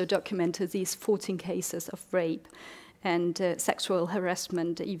 We also documented these 14 cases of rape and sexual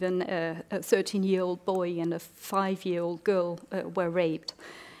harassment. Even a 13-year-old boy and a 5-year-old girl were raped.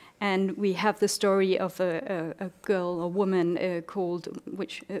 And we have the story of a girl, a woman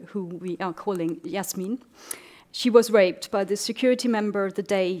who we are calling Yasmin. She was raped by the security member the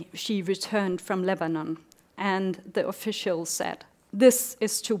day she returned from Lebanon. And the official said, "This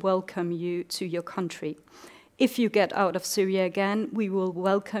is to welcome you to your country. If you get out of Syria again, we will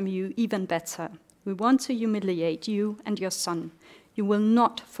welcome you even better. We want to humiliate you and your son. You will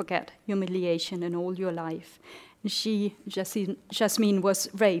not forget humiliation in all your life." And Jasmine, was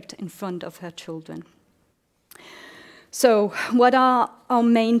raped in front of her children. So what are our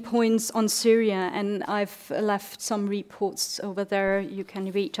main points on Syria? And I've left some reports over there you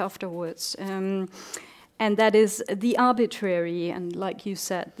can read afterwards. And that is the arbitrary and, like you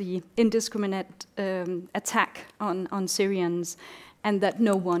said, the indiscriminate attack on Syrians, and that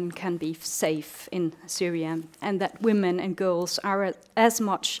no one can be safe in Syria, and that women and girls are as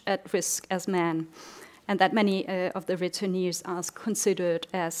much at risk as men, and that many of the returnees are considered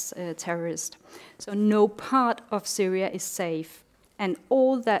as terrorists. So no part of Syria is safe, and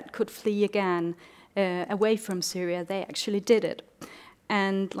all that could flee again away from Syria, they actually did it.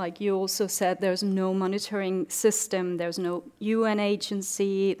 And like you also said, there's no monitoring system, there's no UN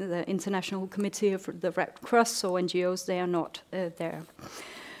agency, the International Committee of the Red Cross or NGOs, they are not there.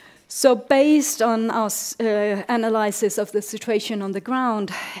 So based on our analysis of the situation on the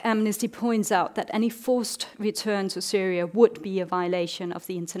ground, Amnesty points out that any forced return to Syria would be a violation of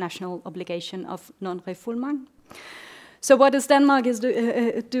the international obligation of non-refoulement. So what is Denmark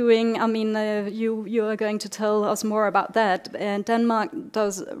doing? I mean, you are going to tell us more about that. And Denmark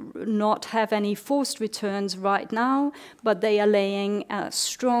does not have any forced returns right now, but they are laying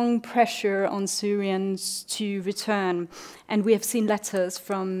strong pressure on Syrians to return. And we have seen letters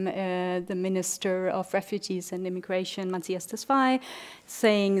from the Minister of Refugees and Immigration, Mattias Tesfaye,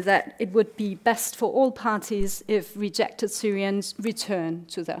 saying that it would be best for all parties if rejected Syrians return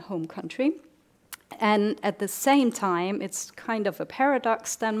to their home country. And at the same time, it's kind of a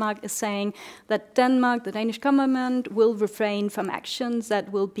paradox. Denmark is saying that Denmark, the Danish government, will refrain from actions that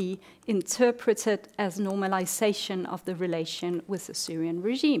will be interpreted as normalization of the relation with the Syrian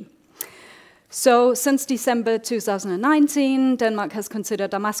regime. So since December 2019, Denmark has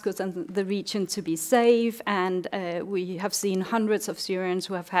considered Damascus and the region to be safe, and we have seen hundreds of Syrians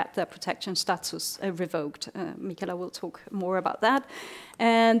who have had their protection status revoked. Mikaela will talk more about that.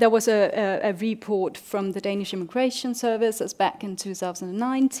 And there was a report from the Danish Immigration Service as back in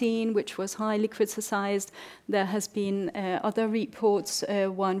 2019, which was highly criticized. There has been other reports,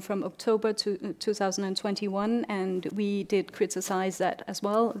 one from October 2021, and we did criticize that as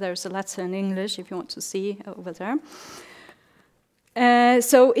well. There's a letter in English if you want to see over there.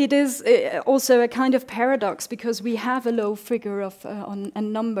 So it is also a kind of paradox, because we have a low figure of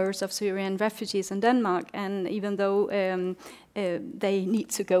numbers of Syrian refugees in Denmark, and even though they need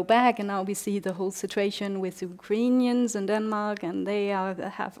to go back, and now we see the whole situation with Ukrainians in Denmark, and they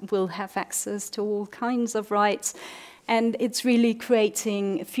will have access to all kinds of rights. And it's really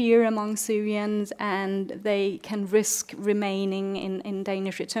creating fear among Syrians, and they can risk remaining in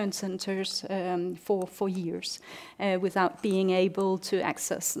Danish return centers for years without being able to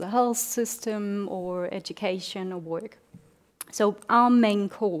access the health system or education or work. So our main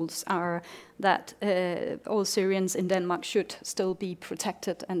calls are that all Syrians in Denmark should still be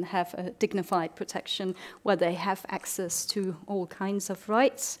protected and have a dignified protection where they have access to all kinds of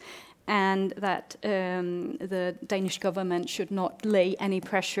rights, and that the Danish government should not lay any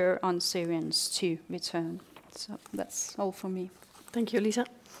pressure on Syrians to return. So that's all from me. Thank you, Lisa.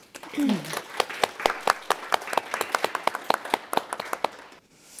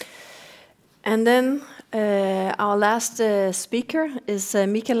 And then our last speaker is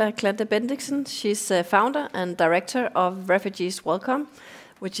Mikaela Klante Bendiksen. She's founder and director of Refugees Welcome,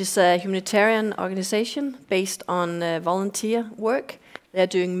 which is a humanitarian organization based on volunteer work. They're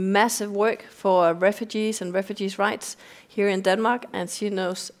doing massive work for refugees and refugees' rights here in Denmark, and she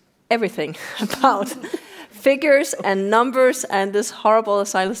knows everything about figures and numbers and this horrible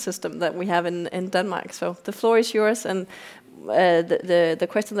asylum system that we have in Denmark. So the floor is yours, and the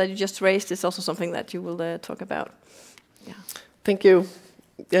question that you just raised is also something that you will talk about. Yeah. Thank you.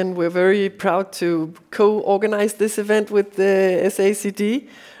 And we're very proud to co-organize this event with the SACD,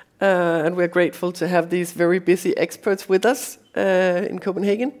 and we're grateful to have these very busy experts with us in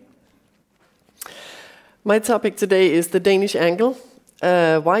Copenhagen. My topic today is the Danish angle.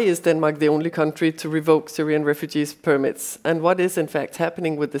 Why is Denmark the only country to revoke Syrian refugees' permits? And what is in fact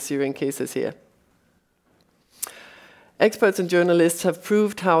happening with the Syrian cases here? Experts and journalists have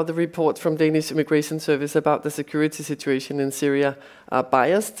proved how the reports from Danish Immigration Service about the security situation in Syria are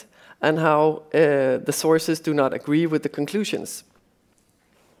biased, and how the sources do not agree with the conclusions.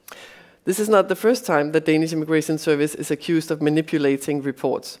 This is not the first time that Danish Immigration Service is accused of manipulating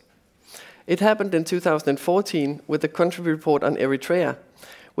reports. It happened in 2014 with the country report on Eritrea,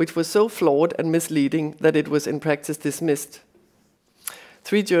 which was so flawed and misleading that it was in practice dismissed.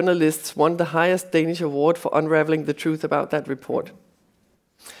 3 journalists won the highest Danish award for unraveling the truth about that report.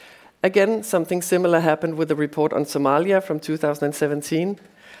 Again, something similar happened with the report on Somalia from 2017,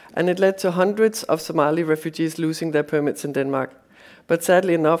 and it led to hundreds of Somali refugees losing their permits in Denmark, but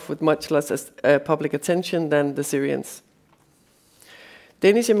sadly enough with much less public attention than the Syrians.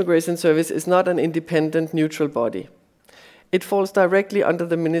 Danish Immigration Service is not an independent, neutral body. It falls directly under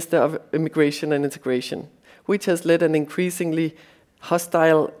the Minister of Immigration and Integration, which has led an increasingly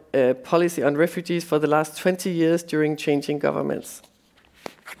hostile policy on refugees for the last 20 years during changing governments.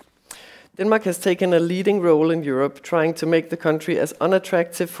 Denmark has taken a leading role in Europe, trying to make the country as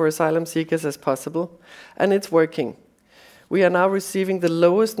unattractive for asylum seekers as possible, and it's working. We are now receiving the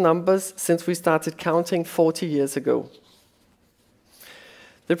lowest numbers since we started counting 40 years ago.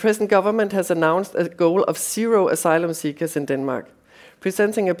 The present government has announced a goal of 0 asylum seekers in Denmark,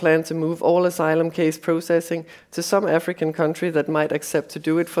 presenting a plan to move all asylum case processing to some African country that might accept to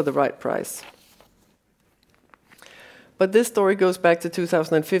do it for the right price. But this story goes back to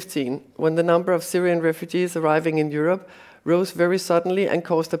 2015, when the number of Syrian refugees arriving in Europe rose very suddenly and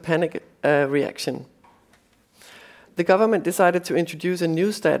caused a panic reaction. The government decided to introduce a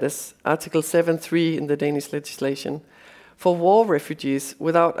new status, Article 7.3 in the Danish legislation, for war refugees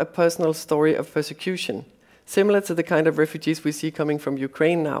without a personal story of persecution, similar to the kind of refugees we see coming from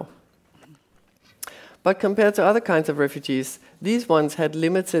Ukraine now. But compared to other kinds of refugees, these ones had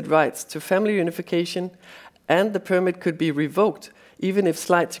limited rights to family unification, and the permit could be revoked even if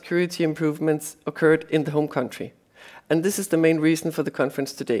slight security improvements occurred in the home country. And this is the main reason for the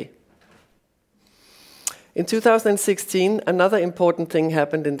conference today. In 2016, another important thing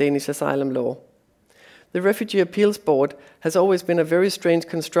happened in Danish asylum law. The Refugee Appeals Board has always been a very strange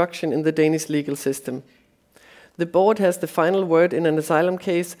construction in the Danish legal system. The board has the final word in an asylum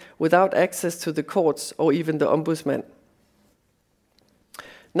case without access to the courts or even the ombudsman.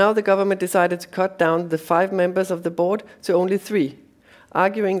 Now the government decided to cut down the 5 members of the board to only 3,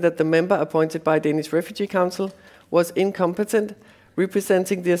 arguing that the member appointed by Danish Refugee Council was incompetent,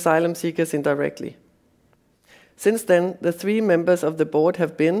 representing the asylum seekers indirectly. Since then, the 3 members of the board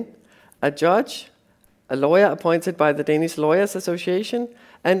have been a judge, a lawyer appointed by the Danish Lawyers Association,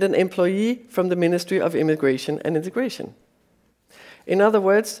 and an employee from the Ministry of Immigration and Integration. In other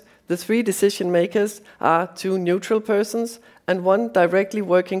words, the 3 decision makers are 2 neutral persons and 1 directly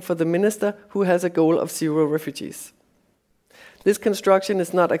working for the minister who has a goal of 0 refugees. This construction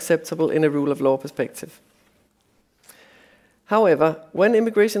is not acceptable in a rule of law perspective. However, when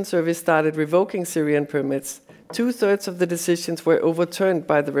Immigration Service started revoking Syrian permits, 2/3 of the decisions were overturned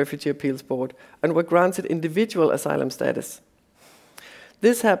by the Refugee Appeals Board and were granted individual asylum status.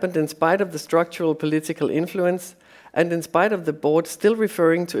 This happened in spite of the structural political influence and in spite of the board still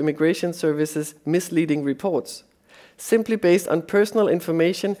referring to Immigration Service's misleading reports, simply based on personal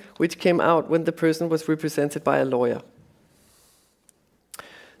information which came out when the person was represented by a lawyer.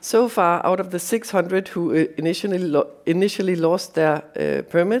 So far, out of the 600 who initially lost their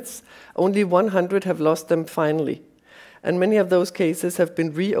permits, only 100 have lost them finally. And many of those cases have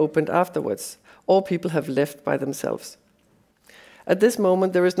been reopened afterwards, or people have left by themselves. At this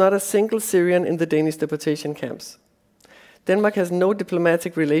moment, there is not a single Syrian in the Danish deportation camps. Denmark has no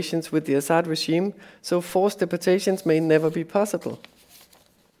diplomatic relations with the Assad regime, so forced deportations may never be possible.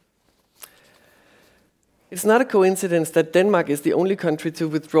 It's not a coincidence that Denmark is the only country to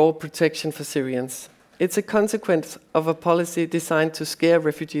withdraw protection for Syrians. It's a consequence of a policy designed to scare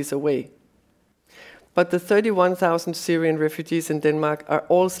refugees away. But the 31,000 Syrian refugees in Denmark are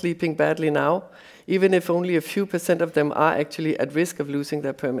all sleeping badly now, even if only a few % of them are actually at risk of losing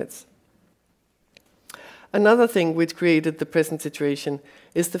their permits. Another thing which created the present situation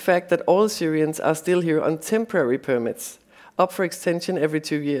is the fact that all Syrians are still here on temporary permits, up for extension every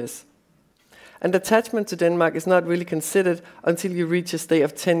 2 years. And attachment to Denmark is not really considered until you reach a stay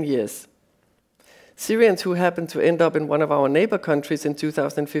of 10 years. Syrians who happen to end up in one of our neighbor countries in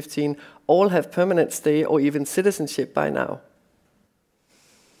 2015 all have permanent stay or even citizenship by now.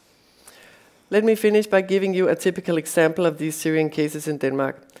 Let me finish by giving you a typical example of these Syrian cases in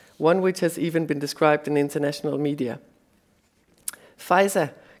Denmark, one which has even been described in international media.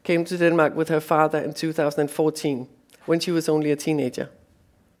 Faisa came to Denmark with her father in 2014, when she was only a teenager.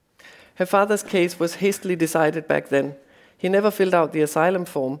 Her father's case was hastily decided back then. He never filled out the asylum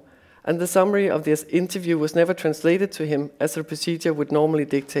form, and the summary of this interview was never translated to him as the procedure would normally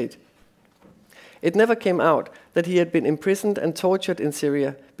dictate. It never came out that he had been imprisoned and tortured in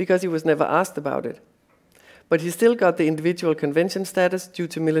Syria because he was never asked about it. But he still got the individual convention status due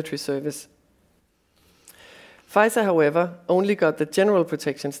to military service. Faisa, however, only got the general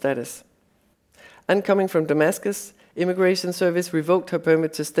protection status. And coming from Damascus, Immigration Service revoked her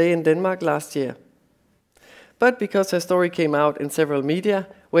permit to stay in Denmark last year. But because her story came out in several media,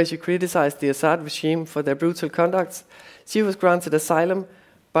 where she criticized the Assad regime for their brutal conduct, she was granted asylum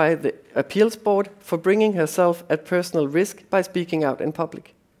by the Appeals Board for bringing herself at personal risk by speaking out in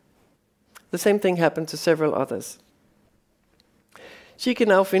public. The same thing happened to several others. She can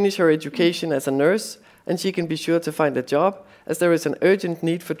now finish her education as a nurse, and she can be sure to find a job, as there is an urgent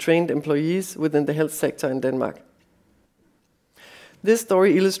need for trained employees within the health sector in Denmark. This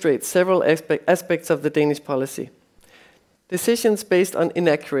story illustrates several aspects of the Danish policy. Decisions based on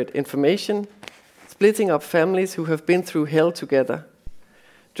inaccurate information, splitting up families who have been through hell together,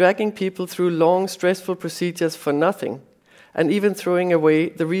 dragging people through long, stressful procedures for nothing, and even throwing away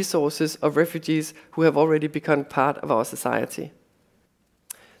the resources of refugees who have already become part of our society.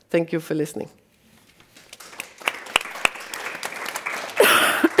 Thank you for listening.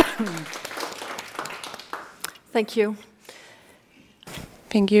 Thank you.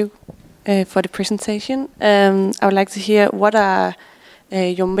 Thank you for the presentation. I would like to hear what are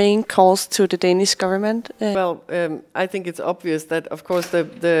your main calls to the Danish government? Well, I think it's obvious that, of course,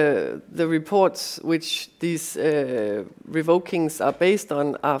 the reports which these revokings are based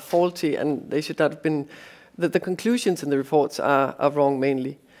on are faulty, and they should not have been. The conclusions in the reports are wrong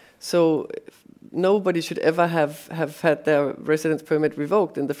mainly. So nobody should ever have had their residence permit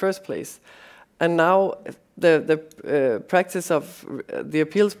revoked in the first place. And now the practice of the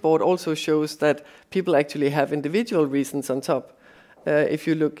appeals board also shows that people actually have individual reasons on top. If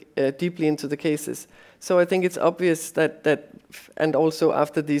you look deeply into the cases. So I think it's obvious that and also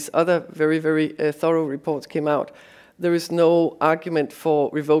after these other very, very thorough reports came out, there is no argument for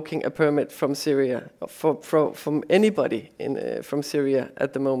revoking a permit from Syria, from anybody from Syria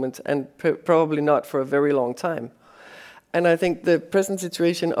at the moment, and probably not for a very long time. And I think the present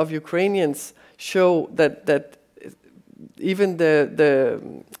situation of Ukrainians show that even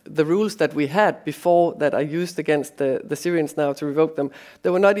the rules that we had before that are used against the Syrians now to revoke them, they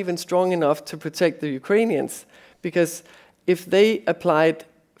were not even strong enough to protect the Ukrainians. Because if they applied,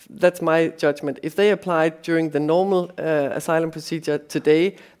 that's my judgment, if they applied during the normal asylum procedure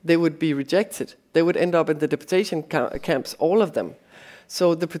today, they would be rejected. They would end up in the deportation camps, all of them.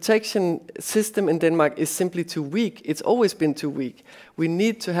 So the protection system in Denmark is simply too weak. It's always been too weak. We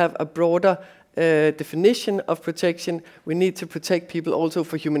need to have a broader definition of protection. We need to protect people also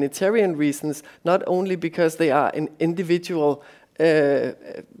for humanitarian reasons, not only because they are in individual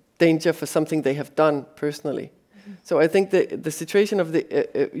danger for something they have done personally. Mm-hmm. So I think the situation of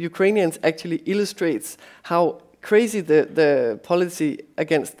the Ukrainians actually illustrates how crazy the policy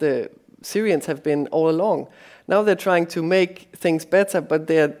against the Syrians have been all along. Now they're trying to make things better, but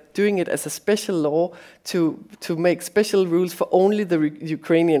they're doing it as a special law to make special rules for only the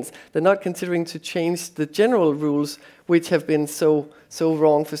Ukrainians. They're not considering to change the general rules, which have been so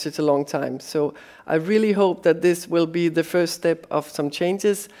wrong for such a long time. So I really hope that this will be the first step of some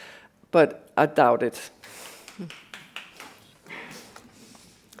changes, but I doubt it.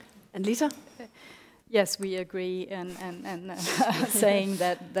 And Lisa? Yes, we agree, and saying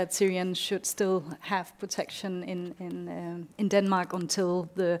that Syrians should still have protection in Denmark until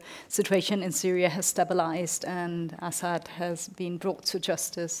the situation in Syria has stabilized and Assad has been brought to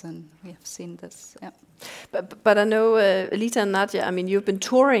justice, and we have seen this. Yeah. But I know, Lita and Nadia, I mean, you've been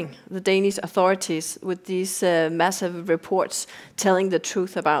touring the Danish authorities with these massive reports telling the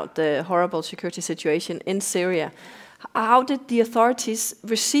truth about the horrible security situation in Syria. How did the authorities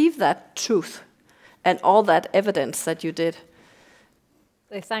receive that truth? And all that evidence that you did?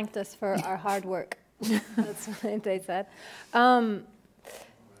 They thanked us for our hard work. That's what they said. I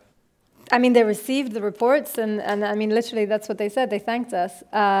mean, they received the reports, and I mean, literally, that's what they said. They thanked us.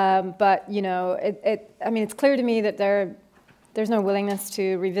 But you know, I mean, it's clear to me that there's no willingness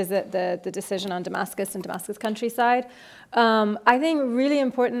to revisit the decision on Damascus and Damascus countryside. I think really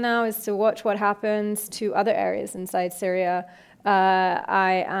important now is to watch what happens to other areas inside Syria.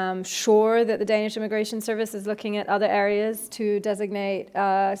 I am sure that the Danish Immigration Service is looking at other areas to designate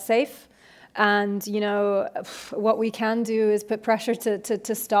safe. And, you know, what we can do is put pressure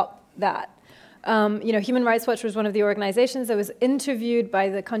to stop that. You know, Human Rights Watch was one of the organizations that was interviewed by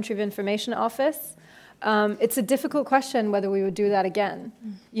the Country of Information Office. It's a difficult question whether we would do that again.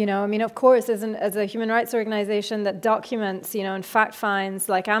 You know, I mean, of course, as a human rights organization that documents, you know, and fact finds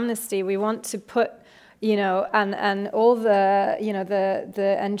like Amnesty, we want to put, you know, and all the, you know,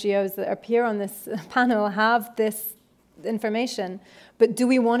 the NGOs that appear on this panel have this information. But do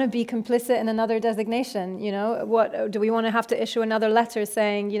we want to be complicit in another designation? You know, what do we want to have to issue another letter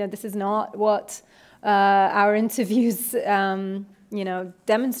saying, you know, this is not what our interviews, you know,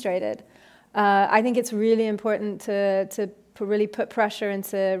 demonstrated? I think it's really important to really put pressure and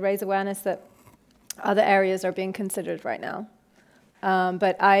to raise awareness that other areas are being considered right now.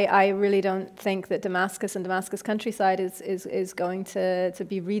 But I really don't think that Damascus and Damascus countryside is going to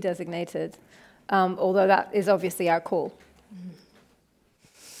be redesignated, although that is obviously our call. Mm-hmm.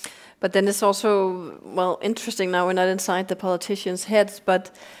 But then it's also, well, interesting, now we're not inside the politicians' heads,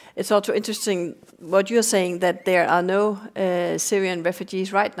 but it's also interesting what you're saying, that there are no Syrian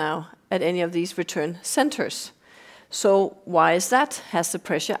refugees right now at any of these return centers. So why is that? Has the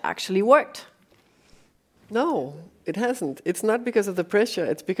pressure actually worked? No, it hasn't. It's not because of the pressure.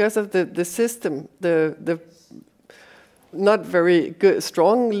 It's because of the system, the not very good,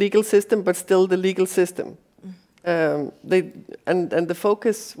 strong legal system, but still the legal system. And the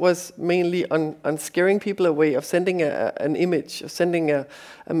focus was mainly on scaring people away, of sending an image, of sending a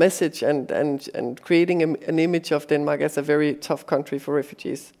message, and creating an image of Denmark as a very tough country for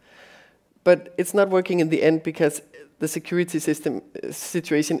refugees. but it's not working in the end because the security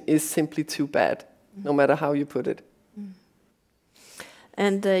situation is simply too bad, no matter how you put it.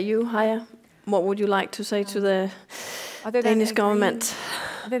 And you, Haya, what would you like to say to the Danish government?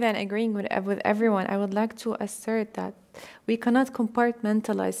 Other than agreeing with everyone, I would like to assert that we cannot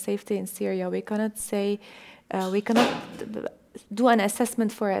compartmentalize safety in Syria. We cannot say, we cannot do an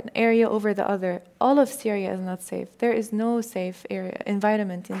assessment for an area over the other. All of Syria is not safe. There is no safe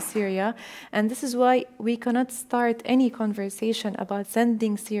environment in Syria. And this is why we cannot start any conversation about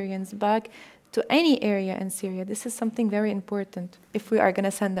sending Syrians back to any area in Syria. This is something very important if we are going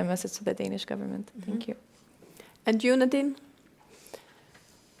to send a message to the Danish government. Thank you. And you, Nadine?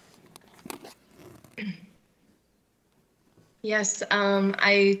 Yes,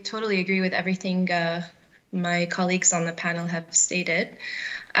 I totally agree with everything my colleagues on the panel have stated.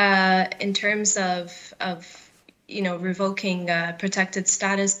 In terms of revoking protected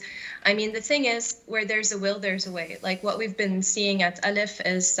status, I mean, the thing is, where there's a will, there's a way. Like what we've been seeing at Aleph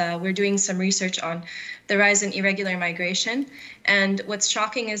is we're doing some research on the rise in irregular migration. And what's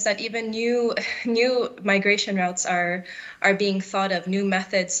shocking is that even new migration routes are being thought of, new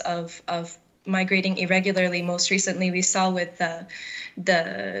methods of migrating irregularly. Most recently, we saw with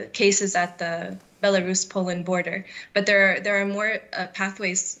the cases at the Belarus-Poland border. But there are more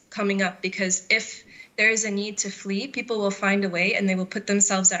pathways coming up, because if there is a need to flee, people will find a way and they will put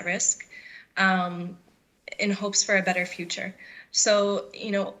themselves at risk in hopes for a better future. So,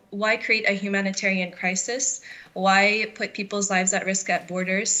 why create a humanitarian crisis? Why put people's lives at risk at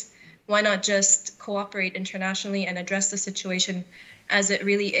borders? Why not just cooperate internationally and address the situation as it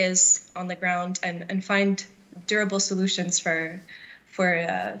really is on the ground and find durable solutions for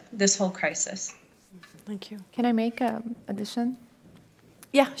this whole crisis? Thank you. Can I make an addition?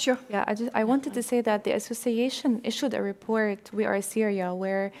 Yeah, sure. Yeah, I wanted to say that the association issued a report, We Are Syria,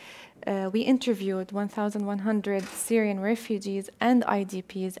 where we interviewed 1,100 Syrian refugees and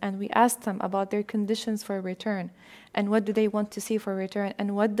IDPs, and we asked them about their conditions for return and what do they want to see for return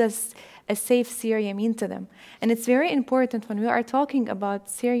and what does a safe Syria mean to them. And it's very important when we are talking about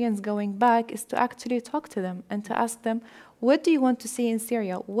Syrians going back is to actually talk to them and to ask them, what do you want to see in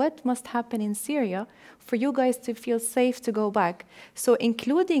Syria? What must happen in Syria for you guys to feel safe to go back? So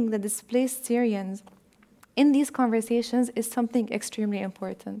including the displaced Syrians in these conversations is something extremely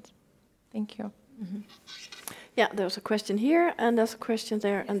important. Thank you. Mm-hmm. Yeah, there's a question here, and there's a question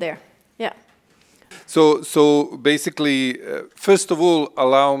there and there. Yeah. So basically, first of all,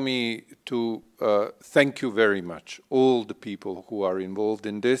 allow me to thank you very much, all the people who are involved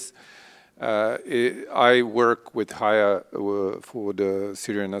in this. I work with Haya for the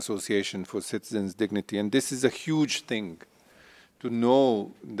Syrian Association for Citizens' Dignity, and this is a huge thing to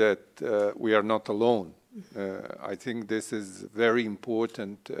know that we are not alone. I think this is very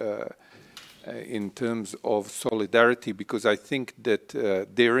important in terms of solidarity, because I think that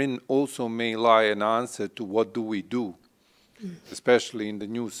therein also may lie an answer to what do we do, especially in the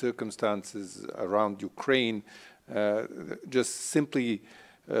new circumstances around Ukraine, just simply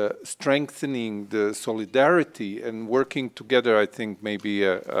strengthening the solidarity and working together, I think, may be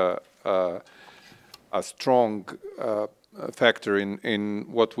a strong factor in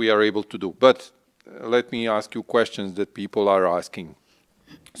what we are able to do. But let me ask you questions that people are asking.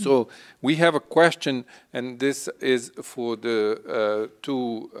 So we have a question, and this is for the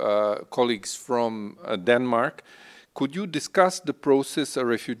two colleagues from Denmark. Could you discuss the process a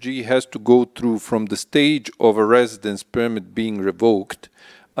refugee has to go through from the stage of a residence permit being revoked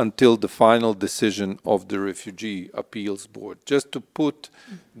until the final decision of the Refugee Appeals Board? Just to put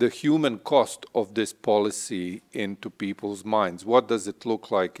the human cost of this policy into people's minds. What does it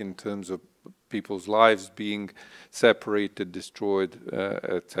look like in terms of people's lives being separated, destroyed,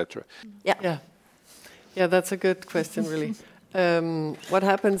 etc.? Yeah, that's a good question, really. What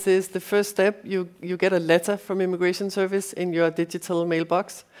happens is the first step, you get a letter from Immigration Service in your digital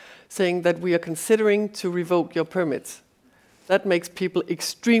mailbox saying that we are considering to revoke your permits. That makes people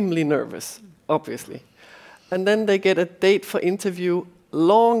extremely nervous, obviously. And then they get a date for interview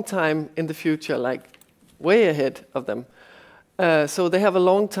long time in the future, like way ahead of them. So they have a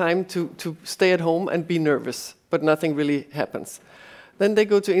long time to stay at home and be nervous, but nothing really happens. Then they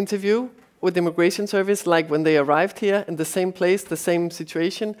go to interview with the Immigration Service, like when they arrived here, in the same place, the same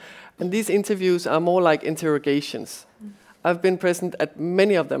situation. And these interviews are more like interrogations. I've been present at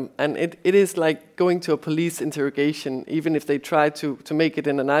many of them, and it is like going to a police interrogation, even if they try to make it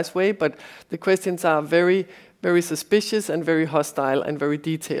in a nice way, but the questions are very, very suspicious and very hostile and very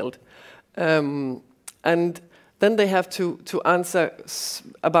detailed. And then they have to answer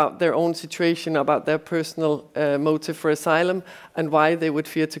about their own situation, about their personal motive for asylum, and why they would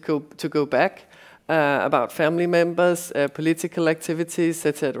fear to go back, about family members, political activities,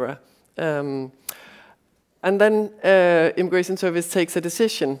 etc. And then Immigration Service takes a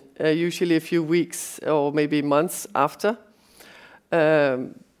decision, usually a few weeks or maybe months after,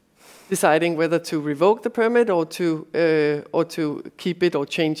 deciding whether to revoke the permit or to keep it or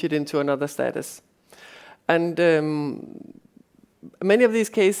change it into another status. And many of these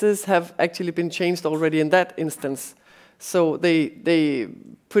cases have actually been changed already in that instance. So they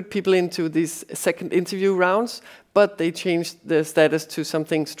put people into these second interview rounds, but they changed the status to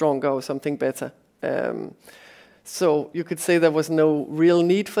something stronger or something better. So you could say there was no real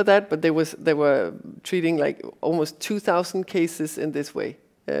need for that, but they were treating like almost 2,000 cases in this way,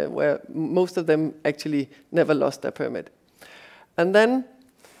 where most of them actually never lost their permit. And then,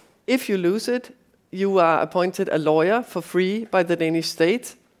 if you lose it, you are appointed a lawyer for free by the Danish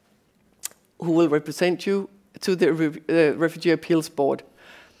state, who will represent you to the Refugee Appeals Board.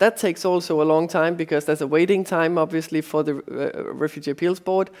 That takes also a long time because there's a waiting time, obviously, for the Refugee Appeals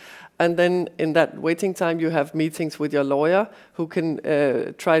Board. And then in that waiting time, you have meetings with your lawyer who can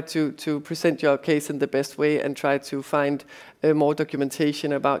try to present your case in the best way and try to find more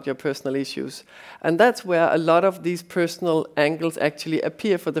documentation about your personal issues. And that's where a lot of these personal angles actually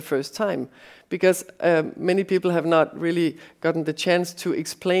appear for the first time, because many people have not really gotten the chance to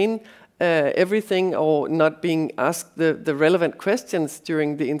explain everything or not being asked the relevant questions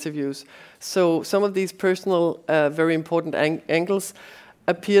during the interviews. So some of these personal, very important angles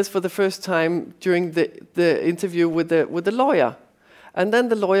appears for the first time during the interview with the lawyer. And then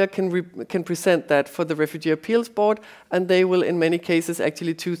the lawyer can present that for the Refugee Appeals Board, and they will, in many cases,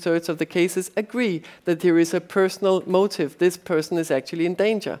 actually 2/3 of the cases, agree that there is a personal motive. This person is actually in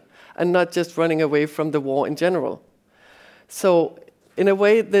danger, and not just running away from the war in general. So in a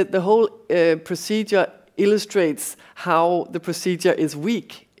way, the whole procedure illustrates how the procedure is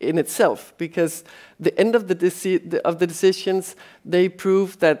weak in itself, because the end of the decisions, they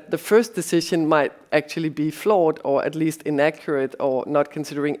prove that the first decision might actually be flawed or at least inaccurate or not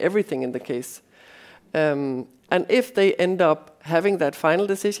considering everything in the case. And if they end up having that final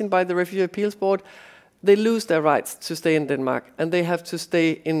decision by the Refugee Appeals Board, they lose their rights to stay in Denmark, and they have to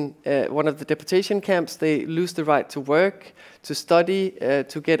stay in one of the deportation camps. They lose the right to work, to study,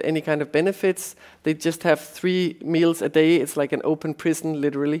 to get any kind of benefits. They just have 3 meals a day. It's like an open prison,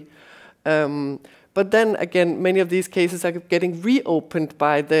 literally. But then again, many of these cases are getting reopened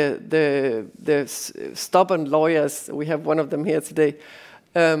by the stubborn lawyers. We have one of them here today.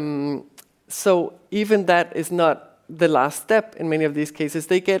 So even that is not the last step in many of these cases.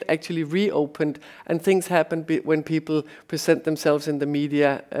 They get actually reopened, and things happen when people present themselves in the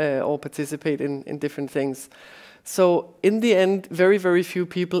media or participate in different things. So in the end, very, very few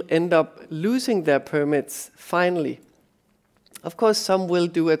people end up losing their permits finally. Of course, some will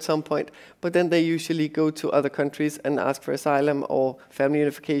do at some point, but then they usually go to other countries and ask for asylum or family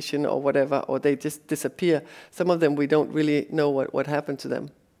unification or whatever, or they just disappear. Some of them, we don't really know what happened to them.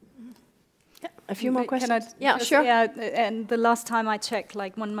 A few more questions? Yeah, sure. Yeah, and the last time I checked,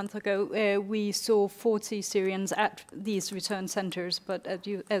 like 1 month ago, we saw 40 Syrians at these return centers, but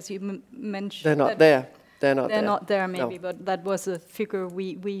as you mentioned... They're not there. They're not there, maybe, no. But that was a figure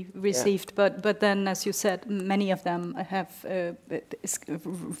we received. Yeah. But then, as you said, many of them have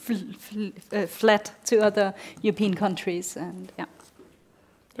fled to other European countries, and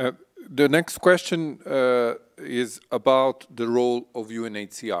yeah. The next question is about the role of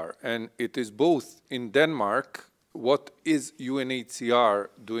UNHCR, and it is both in Denmark. What is UNHCR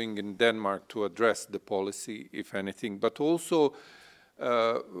doing in Denmark to address the policy, if anything, but also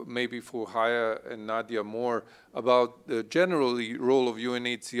maybe for Haya and Nadia more about the generally role of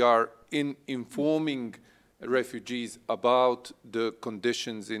UNHCR in informing refugees about the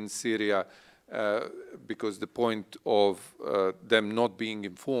conditions in Syria, because the point of them not being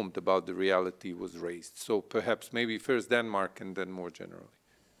informed about the reality was raised. So perhaps maybe first Denmark and then more generally.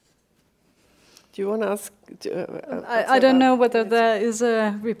 Do you want to ask? I don't know whether there is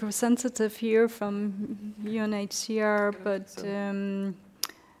a representative here from UNHCR, but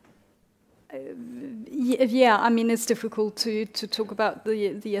yeah, I mean, it's difficult to talk about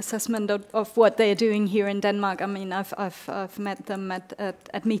the assessment of what they're doing here in Denmark. I mean, I've met them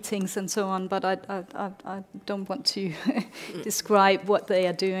at meetings and so on, but I don't want to describe what they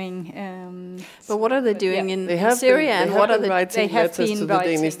are doing. But what are they doing in Syria, and what are they writing letters to the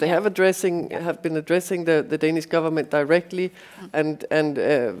Danish? They have been addressing the Danish government directly, and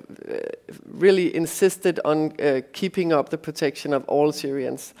really insisted on keeping up the protection of all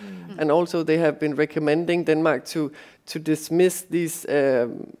Syrians, and also also they have been recommending Denmark to dismiss these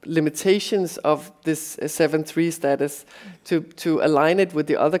limitations of this 7.3 status, to align it with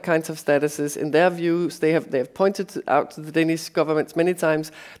the other kinds of statuses. In their views, they have pointed out to the Danish government many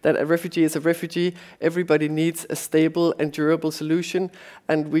times that a refugee is a refugee. Everybody needs a stable and durable solution,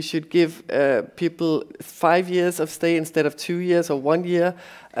 and we should give people 5 years of stay instead of 2 years or 1 year,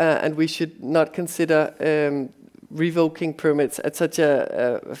 and we should not consider revoking permits at such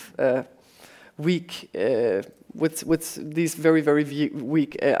a weak with these very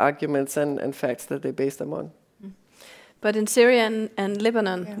weak arguments and facts that they base them on. But in Syria and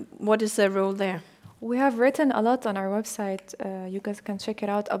Lebanon, what is their role there? We have written a lot on our website, you guys can check it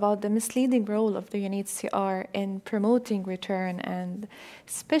out, about the misleading role of the UNHCR in promoting return, and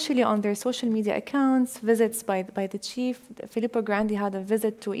especially on their social media accounts, visits by the chief. Filippo Grandi had a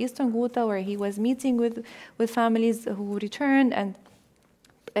visit to Eastern Ghouta where he was meeting with families who returned and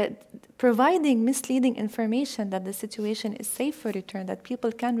providing misleading information that the situation is safe for return, that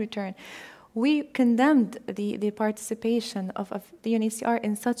people can return. We condemned the participation of the UNHCR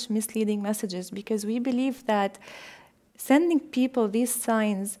in such misleading messages, because we believe that sending people these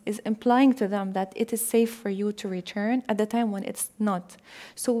signs is implying to them that it is safe for you to return at the time when it's not.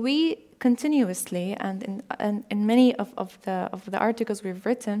 So we continuously, and in many of the articles we've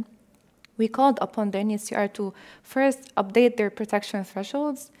written, we called upon the UNHCR to first update their protection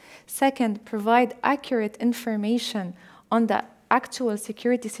thresholds, second, provide accurate information on the actual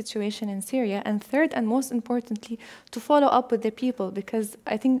security situation in Syria, and third, and most importantly, to follow up with the people, because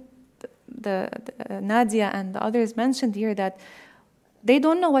I think the Nadia and the others mentioned here that they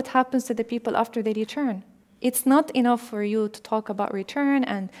don't know what happens to the people after they return. It's not enough for you to talk about return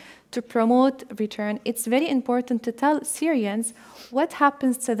and to promote return. It's very important to tell Syrians what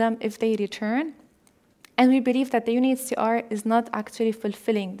happens to them if they return, and we believe that the UNHCR is not actually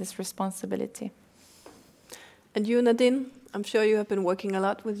fulfilling this responsibility. And you, Nadine, I'm sure you have been working a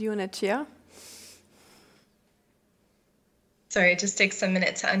lot with UNHCR. Sorry, it just takes a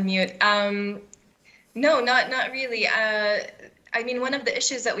minute to unmute. No, not really. I mean, one of the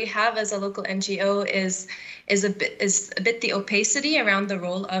issues that we have as a local NGO is a bit the opacity around the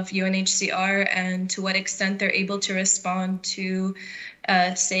role of UNHCR and to what extent they're able to respond to,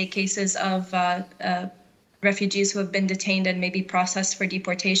 say, cases of refugees who have been detained and maybe processed for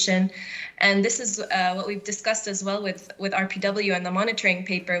deportation. And this is what we've discussed as well with RPW and the monitoring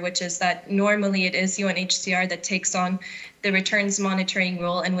paper, which is that normally it is UNHCR that takes on the returns monitoring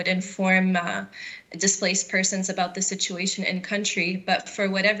role and would inform displaced persons about the situation in country. But for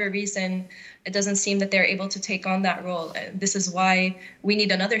whatever reason, it doesn't seem that they're able to take on that role. This is why we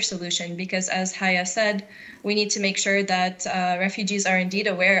need another solution, because as Haya said, we need to make sure that refugees are indeed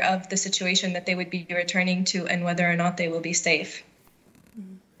aware of the situation that they would be returning to and whether or not they will be safe.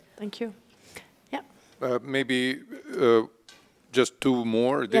 Thank you. Yeah. Maybe just two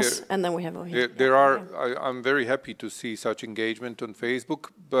more. Yes, and then we have over here. I'm very happy to see such engagement on Facebook,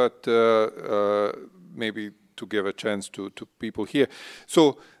 but maybe to give a chance to people here.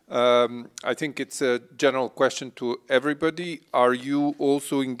 So I think it's a general question to everybody. Are you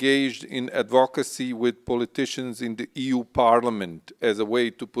also engaged in advocacy with politicians in the EU Parliament as a way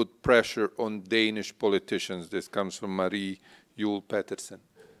to put pressure on Danish politicians? This comes from Marie Juel Pettersen.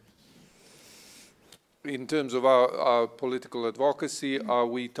 In terms of our political advocacy, are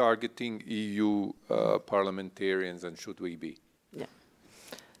we targeting EU parliamentarians, and should we be? Yeah.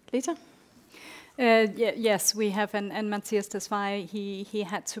 Lisa? Yes, we have, and Matthias Tesfaye, he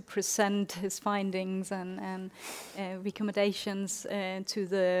had to present his findings and recommendations to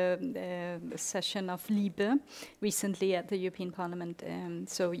the session of LIBE recently at the European Parliament.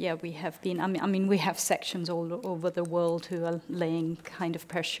 So yeah, we have been, I mean, we have sections all over the world who are laying kind of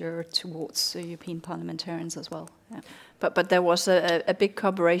pressure towards European parliamentarians as well. Yeah. But there was a big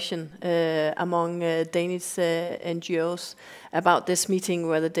cooperation among Danish NGOs about this meeting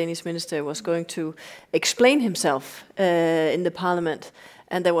where the Danish minister was going to explain himself in the parliament.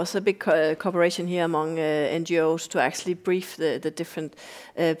 And there was a big cooperation here among NGOs to actually brief the different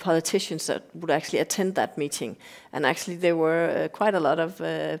politicians that would actually attend that meeting. And actually there were quite a lot of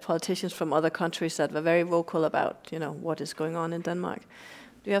politicians from other countries that were very vocal about, you know, what is going on in Denmark.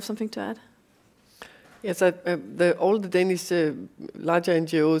 Do you have something to add? Yes, all the Danish larger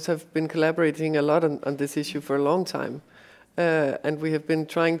NGOs have been collaborating a lot on this issue for a long time. And we have been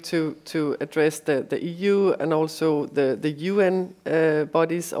trying to address the EU and also the UN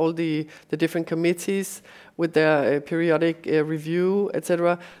bodies, all the different committees with their periodic review,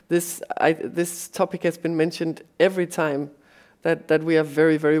 etc. This topic has been mentioned every time that we are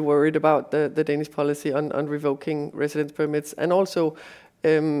very, very worried about the Danish policy on revoking residence permits, and also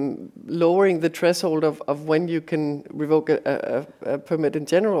lowering the threshold of when you can revoke a permit in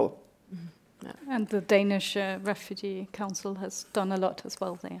general. And the Danish Refugee Council has done a lot as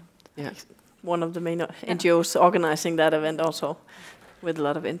well there. Yeah. One of the main NGOs organizing that event also, with a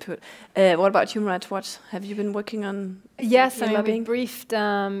lot of input. What about Human Rights Watch? Have you been working on? Yes, I mean,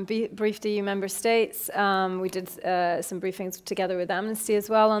 we briefed EU member states. We did some briefings together with Amnesty as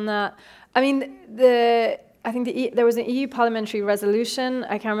well on that. I mean, I think there was an EU parliamentary resolution,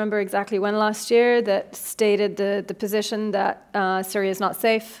 I can't remember exactly when last year, that stated the position that Syria is not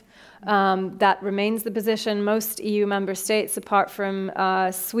safe. That remains the position. Most EU member states, apart from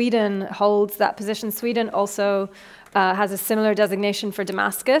Sweden, holds that position. Sweden also has a similar designation for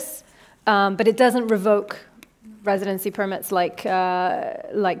Damascus, but it doesn't revoke residency permits like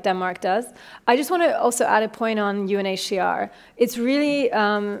Denmark does. I just want to also add a point on UNHCR. It's really,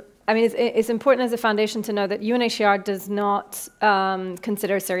 I mean, it's important as a foundation to know that UNHCR does not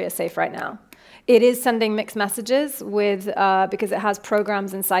consider Syria safe right now. It is sending mixed messages with because it has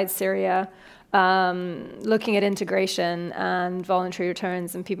programs inside Syria looking at integration and voluntary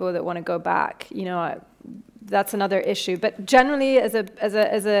returns and people that want to go back. You know, that's another issue. But generally, as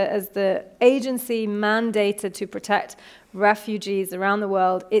the agency mandated to protect refugees around the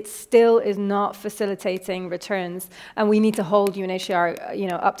world, it still is not facilitating returns, and we need to hold UNHCR, you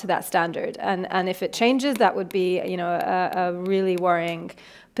know, up to that standard. And if it changes, that would be, you know, a really worrying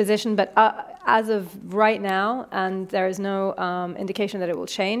position. But as of right now, and there is no indication that it will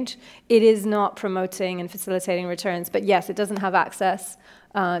change, it is not promoting and facilitating returns. But yes, it doesn't have access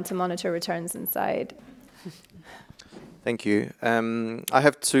to monitor returns inside. Thank you. I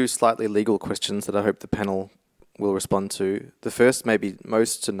have two slightly legal questions that I hope the panel will respond to. The first, maybe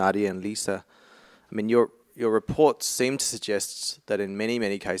most to Nadia and Lisa. I mean, your reports seem to suggest that in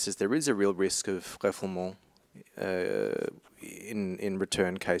many cases there is a real risk of refoulement in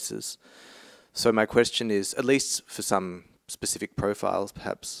return cases. So my question is, at least for some specific profiles,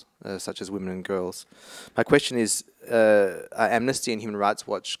 perhaps, such as women and girls, my question is, are Amnesty and Human Rights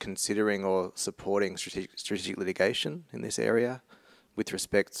Watch considering or supporting strategic litigation in this area with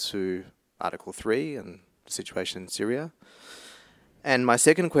respect to Article 3 and the situation in Syria? And my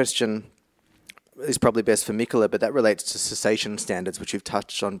second question is probably best for Mikola, but that relates to cessation standards, which you've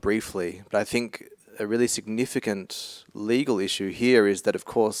touched on briefly. But I think a really significant legal issue here is that, of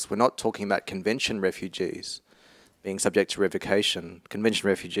course, we're not talking about convention refugees being subject to revocation. Convention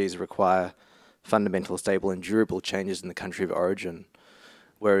refugees require fundamental, stable and durable changes in the country of origin,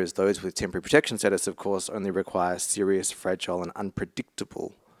 whereas those with temporary protection status, of course, only require serious, fragile and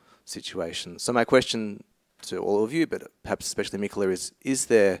unpredictable situations. So my question to all of you, but perhaps especially Mikola, is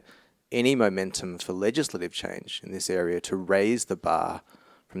there any momentum for legislative change in this area to raise the bar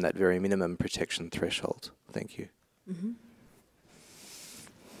from that very minimum protection threshold? Thank you. Mm-hmm.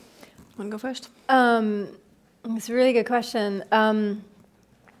 Want to go first? It's a really good question.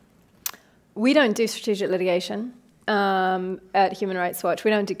 We don't do strategic litigation at Human Rights Watch. We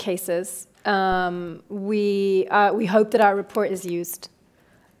don't do cases. We hope that our report is used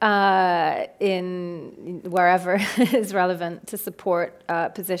in wherever is relevant to support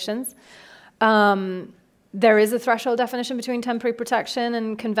positions. There is a threshold definition between temporary protection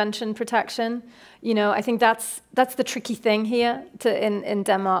and convention protection. You know, I think that's the tricky thing here in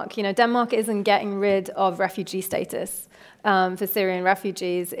Denmark. You know, Denmark isn't getting rid of refugee status for Syrian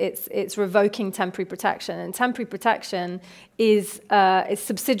refugees. It's revoking temporary protection, and temporary protection is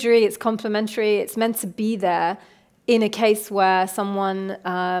subsidiary. It's complementary. It's meant to be there in a case where someone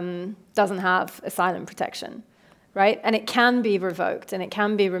doesn't have asylum protection, right? And it can be revoked and it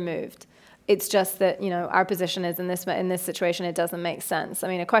can be removed. It's just that, you know, our position is in this situation, it doesn't make sense. I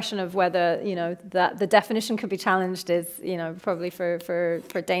mean, a question of whether, you know, that the definition could be challenged is, you know, probably for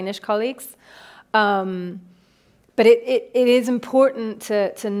Danish colleagues. But it is important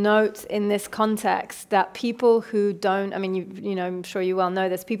to note in this context that people who don't, I mean, you know, I'm sure you well know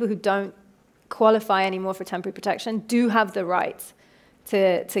this, people who don't qualify anymore for temporary protection do have the right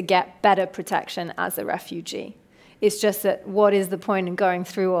to get better protection as a refugee. It's just that what is the point in going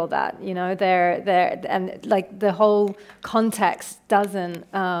through all that? You know, and like the whole context doesn't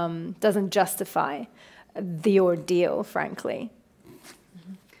justify the ordeal, frankly.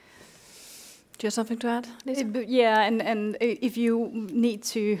 Do you have something to add, Lisa? Yeah, and if you need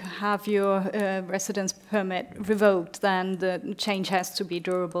to have your residence permit revoked, then the change has to be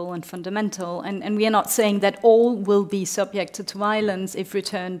durable and fundamental. And we are not saying that all will be subjected to violence if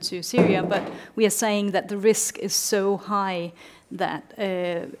returned to Syria, but we are saying that the risk is so high that,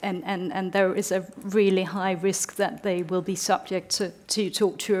 and there is a really high risk that they will be subject to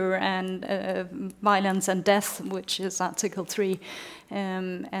torture and violence and death, which is Article 3,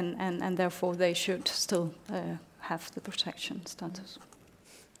 and therefore they should still have the protection status.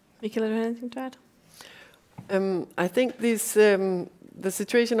 Michaela, do you have anything to add? I think this, the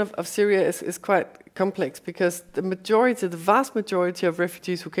situation of Syria is quite complex, because the vast majority of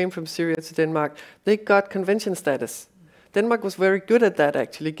refugees who came from Syria to Denmark, they got convention status. Denmark was very good at that,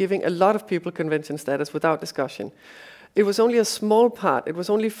 actually, giving a lot of people convention status without discussion. It was only a small part. It was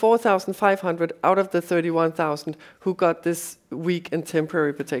only 4,500 out of the 31,000 who got this weak and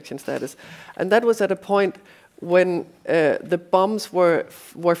temporary protection status. And that was at a point when the bombs were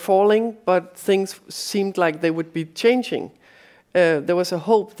falling, but things seemed like they would be changing. There was a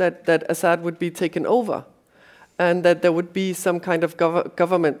hope that Assad would be taken over, and that there would be some kind of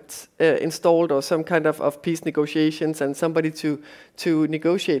government installed, or some kind of peace negotiations, and somebody to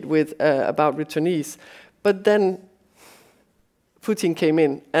negotiate with about returnees. But then Putin came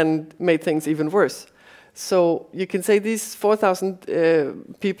in and made things even worse. So you can say these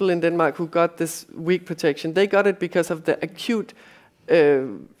 4,000 people in Denmark who got this weak protection, they got it because of the acute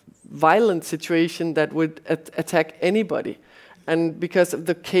violent situation that would attack anybody. And because of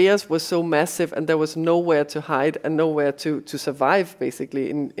the chaos was so massive, and there was nowhere to hide and nowhere to survive, basically,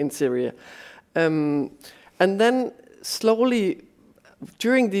 in Syria. And then slowly,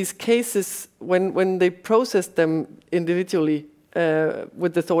 during these cases, when they processed them individually,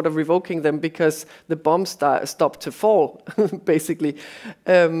 with the thought of revoking them because the bombs stopped to fall, basically,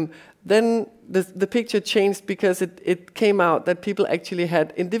 then the picture changed, because it came out that people actually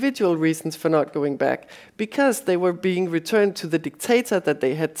had individual reasons for not going back, because they were being returned to the dictator that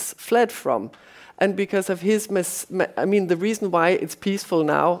they had fled from. And because of his the reason why it's peaceful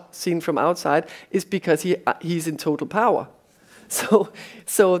now, seen from outside, is because he's in total power.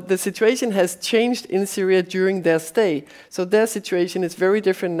 So the situation has changed in Syria during their stay. So their situation is very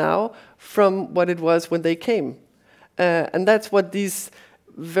different now from what it was when they came. And that's what these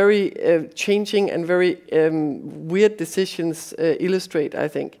very changing and very weird decisions illustrate, I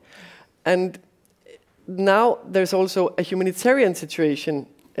think. And now there's also a humanitarian situation,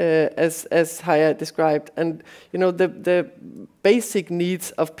 as Haya described. And the basic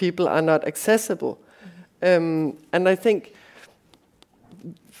needs of people are not accessible. And I think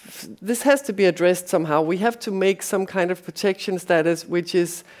this has to be addressed somehow. We have to make some kind of protection status which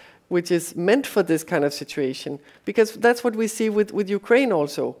is meant for this kind of situation, because that's what we see with Ukraine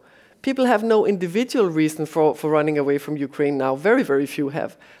also. People have no individual reason for running away from Ukraine now. Very, very few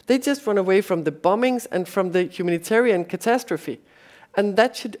have. They just run away from the bombings and from the humanitarian catastrophe. And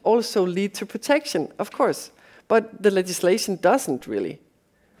that should also lead to protection, of course. But the legislation doesn't really.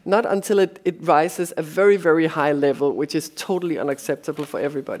 Not until it rises a very, very high level, which is totally unacceptable for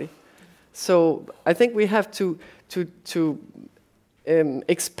everybody. So I think we have to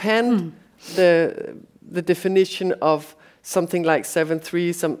expand the definition of something like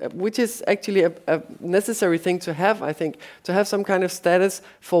 7.3, which is actually a necessary thing to have, I think, to have some kind of status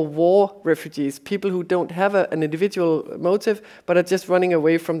for war refugees, people who don't have an individual motive, but are just running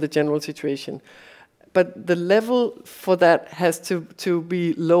away from the general situation. But the level for that has to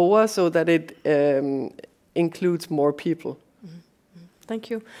be lower, so that it includes more people. Thank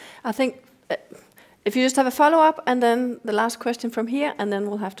you. I think if you just have a follow-up, and then the last question from here, and then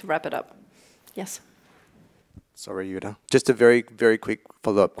we'll have to wrap it up. Yes. Sorry, Jutta. Just a very, very quick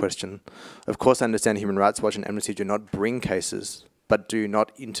follow-up question. Of course, I understand Human Rights Watch and Amnesty do not bring cases, but do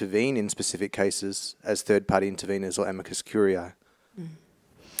not intervene in specific cases as third-party interveners or amicus curiae.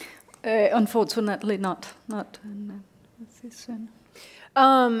 Unfortunately, not in this.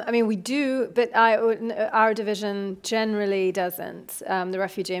 I mean, we do, but our division generally doesn't. The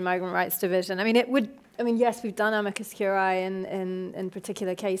Refugee and Migrant Rights Division. I mean, it would. I mean, yes, we've done amicus curiae in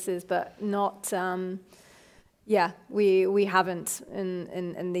particular cases, but not. Yeah, we haven't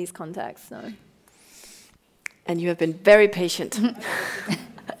in these contexts, no. And you have been very patient.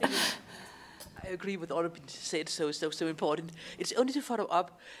 I agree with all of you said, so important. It's only to follow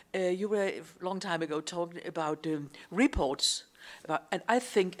up. You were a long time ago talking about reports, and I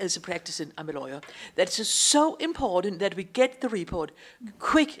think as a practice, and I'm a lawyer, that it's so important that we get the report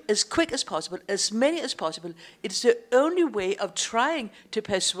quick as possible, as many as possible. It's the only way of trying to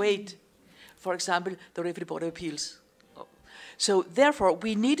persuade, for example, the Refugee Board of Appeals. So therefore,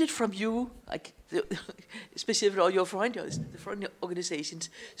 we need it from you, like specifically all your foreign organizations.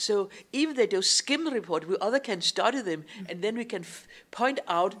 So even they do skim the report, we other can study them, and then we can point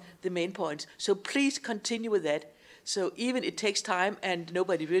out the main points. So please continue with that. So even it takes time and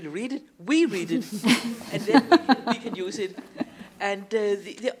nobody really read it, we read it, and then we can use it. And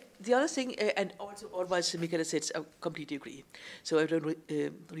the other thing, and also all what Michaela said, I completely agree. So I don't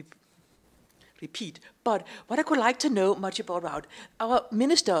repeat. But what I could like to know much about, our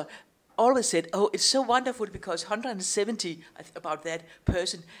minister always said, oh, it's so wonderful because 170, about that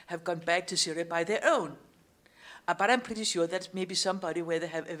person, have gone back to Syria by their own. But I'm pretty sure that's maybe somebody where they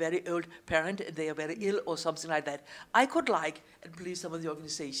have a very old parent and they are very ill or something like that. I could like, and please some of the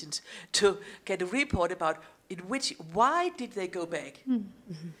organizations, to get a report about why did they go back?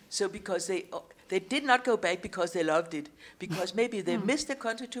 So because they did not go back because they loved it, because maybe they missed their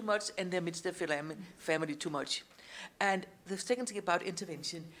country too much and they missed their family too much. And the second thing about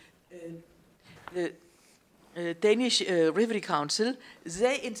intervention, the Danish Refugee Council,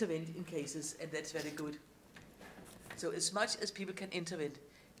 they intervene in cases, and that's very good. So as much as people can intervene,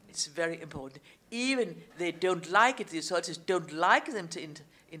 it's very important. Even they don't like it, the authorities don't like them to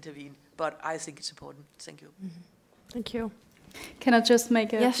intervene, but I think it's important. Thank you. Thank you. Can I just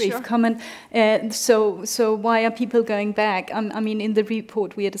make a brief sure. comment? So why are people going back? I mean, in the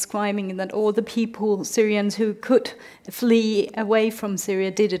report we are describing that all the people, Syrians who could flee away from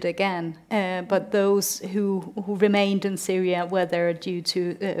Syria, did it again. But those who remained in Syria, whether due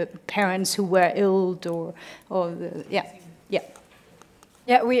to parents who were ill yeah.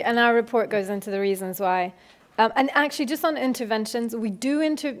 Yeah, and our report goes into the reasons why. And actually, just on interventions, we do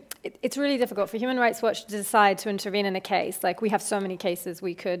it's really difficult for Human Rights Watch to decide to intervene in a case. Like, we have so many cases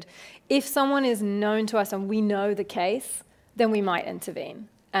we could. If someone is known to us and we know the case, then we might intervene.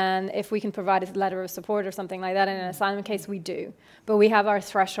 And if we can provide a letter of support or something like that in an asylum case, we do. But we have our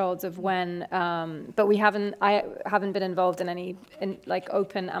thresholds of when. But I haven't been involved in any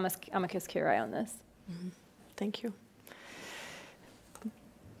open amicus curiae on this. Thank you.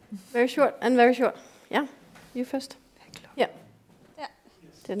 Very short and very short. Yeah. You first. Yeah.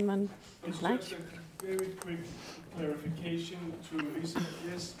 Didn't man like? Just a very quick clarification to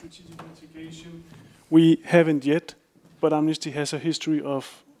yes, strategic mitigation. We haven't yet, but Amnesty has a history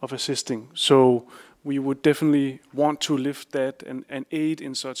of assisting. So we would definitely want to lift that and aid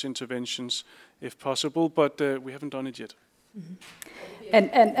in such interventions if possible, but we haven't done it yet.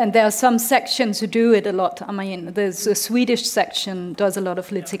 And there are some sections who do it a lot. I mean, there's a Swedish section does a lot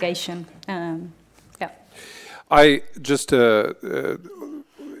of litigation. I just,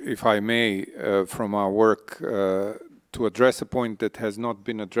 if I may, from our work, to address a point that has not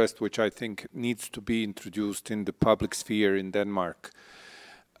been addressed, which I think needs to be introduced in the public sphere in Denmark,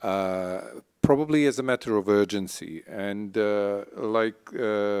 probably as a matter of urgency. And like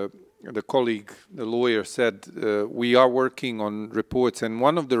the colleague, the lawyer said, we are working on reports, and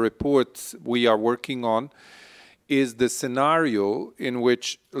one of the reports we are working on is the scenario in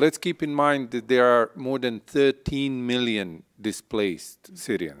which, let's keep in mind that there are more than 13 million displaced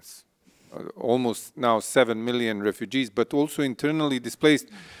Syrians, almost now 7 million refugees, but also internally displaced,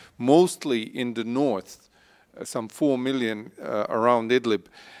 mostly in the north, some 4 million around Idlib.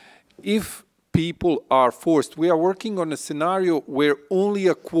 If people are forced, we are working on a scenario where only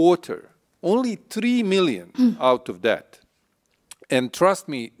a quarter, only 3 million out of that. And trust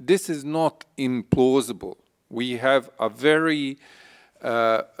me, this is not implausible. We have a very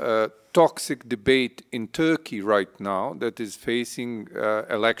toxic debate in Turkey right now that is facing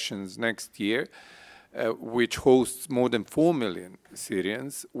elections next year, which hosts more than 4 million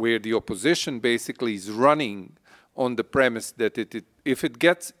Syrians, where the opposition basically is running on the premise that if it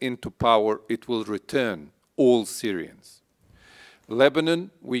gets into power, it will return all Syrians.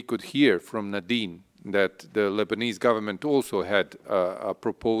 Lebanon, we could hear from Nadine that the Lebanese government also had a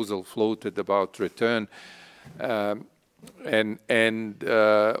proposal floated about return.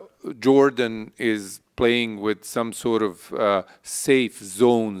 Jordan is playing with some sort of safe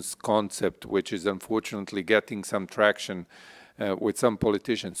zones concept, which is unfortunately getting some traction with some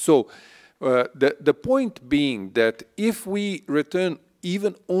politicians. So the point being that if we return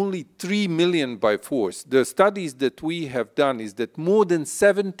even only 3 million by force, the studies that we have done is that more than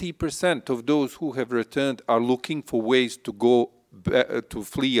 70% of those who have returned are looking for ways to go to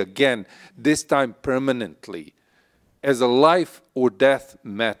flee again, this time permanently, as a life or death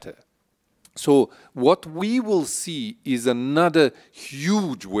matter. So what we will see is another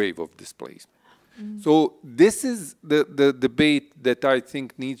huge wave of displacement. So this is the debate that I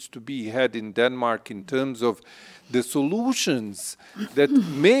think needs to be had in Denmark in terms of the solutions that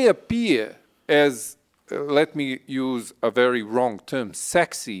may appear as, let me use a very wrong term,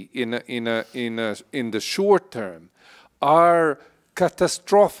 sexy in the short term, are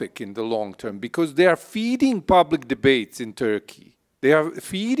catastrophic in the long term, because they are feeding public debates in Turkey They are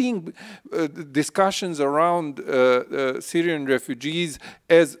feeding discussions around Syrian refugees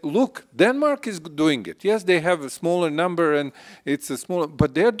as, look, Denmark is doing it. Yes, they have a smaller number and it's a smaller,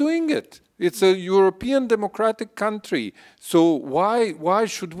 but they're doing it. It's a European democratic country. So why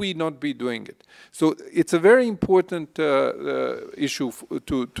should we not be doing it? So it's a very important issue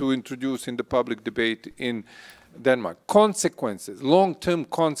to introduce in the public debate in Denmark. Consequences, long-term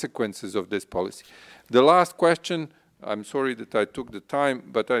consequences of this policy. The last question, I'm sorry that I took the time,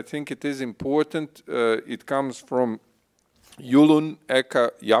 but I think it is important. It comes from Julun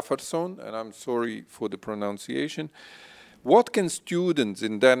Eka Jafferson, and I'm sorry for the pronunciation. What can students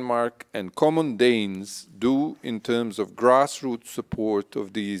in Denmark and common Danes do in terms of grassroots support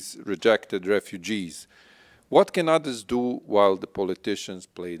of these rejected refugees? What can others do while the politicians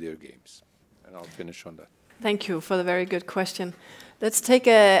play their games? And I'll finish on that. Thank you for the very good question. Let's take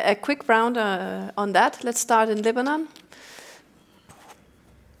a quick round on that. Let's start in Lebanon.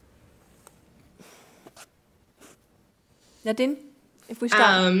 Nadine, if we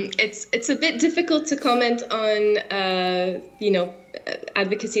start. It's a bit difficult to comment on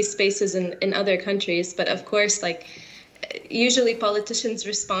advocacy spaces in other countries, but of course, like usually politicians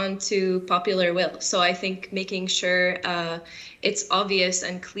respond to popular will. So I think making sure it's obvious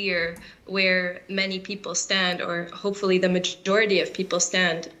and clear where many people stand, or hopefully the majority of people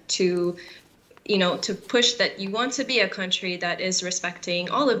stand, to push that you want to be a country that is respecting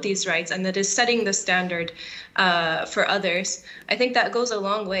all of these rights and that is setting the standard for others. I think that goes a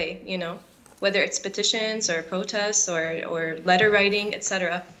long way, whether it's petitions or protests or letter writing,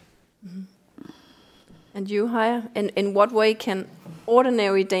 etc. Mm-hmm. And you, Haya, in what way can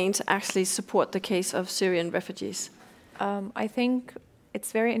ordinary Danes actually support the case of Syrian refugees? I think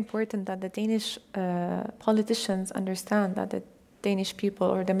it's very important that the Danish politicians understand that the Danish people,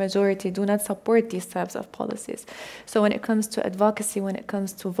 or the majority, do not support these types of policies. So when it comes to advocacy, when it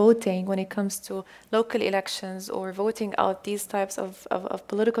comes to voting, when it comes to local elections or voting out these types of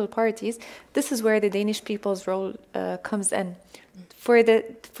political parties, this is where the Danish people's role comes in. For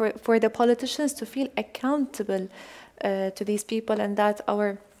the politicians to feel accountable to these people, and that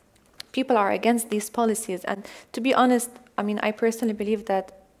our people are against these policies. And to be honest, I mean, I personally believe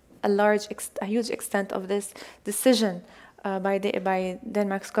that a huge extent of this decision by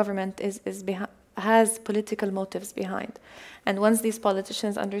Denmark's government has political motives behind. And once these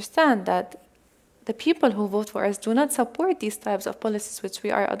politicians understand that the people who vote for us do not support these types of policies which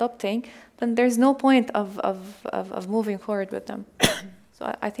we are adopting, then there's no point of moving forward with them.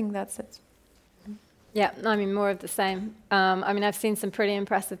 So I think that's it. Yeah, I mean, more of the same. I mean, I've seen some pretty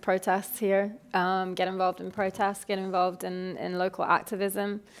impressive protests here. Get involved in protests, get involved in local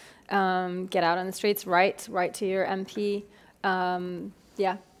activism, get out on the streets, write to your MP.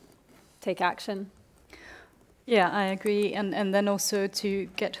 Yeah, take action. Yeah, I agree. And then also to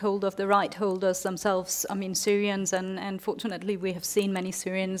get hold of the right holders themselves. I mean, Syrians, and fortunately we have seen many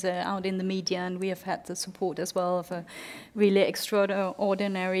Syrians out in the media, and we have had the support as well of a really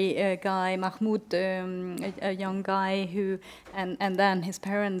extraordinary guy, Mahmoud, a young guy who, and then his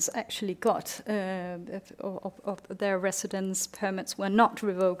parents actually got of their residence permits were not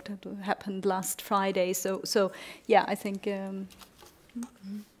revoked. It happened last Friday. So yeah, I think.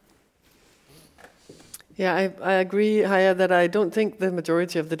 Yeah, I agree, Haya, that I don't think the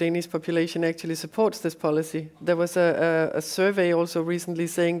majority of the Danish population actually supports this policy. There was a survey also recently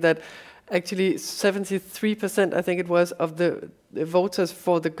saying that actually 73%, I think it was, of the voters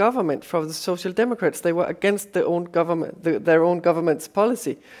for the government, for the Social Democrats, they were against their own government's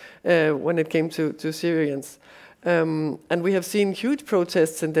policy when it came to Syrians. And we have seen huge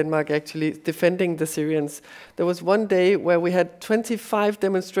protests in Denmark actually defending the Syrians. There was one day where we had 25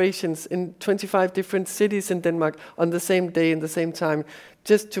 demonstrations in 25 different cities in Denmark on the same day, in the same time,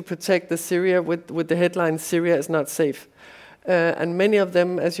 just to protect the Syria with the headline, "Syria is not safe." And many of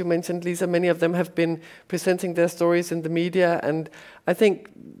them, as you mentioned, Lisa, many of them have been presenting their stories in the media. And I think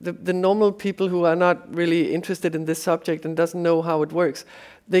the normal people who are not really interested in this subject and doesn't know how it works,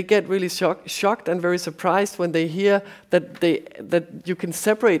 they get really shocked and very surprised when they hear that you can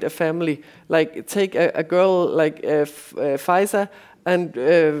separate a family. Like take a girl like Faisa and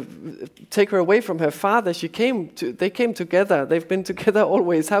take her away from her father. They came together. They've been together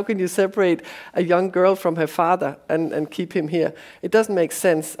always. How can you separate a young girl from her father and keep him here? It doesn't make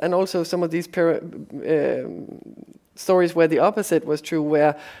sense. And also some of these stories where the opposite was true,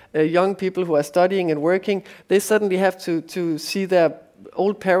 where young people who are studying and working, they suddenly have to see their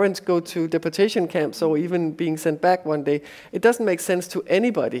old parents go to deportation camps or even being sent back one day. It doesn't make sense to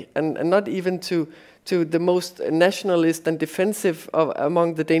anybody, and not even to the most nationalist and defensive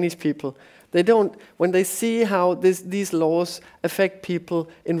among the Danish people. They don't, when they see how these laws affect people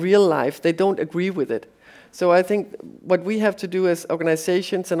in real life, they don't agree with it. So I think what we have to do as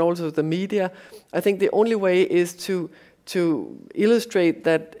organizations and also the media, I think the only way is to illustrate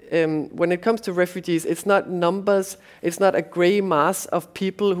that when it comes to refugees, it's not numbers, it's not a gray mass of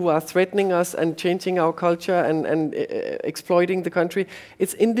people who are threatening us and changing our culture and exploiting the country.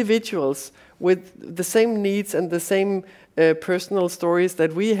 It's individuals with the same needs and the same personal stories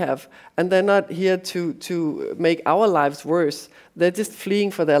that we have, and they're not here to make our lives worse. They're just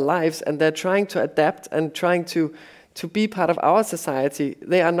fleeing for their lives, and they're trying to adapt and trying to be part of our society.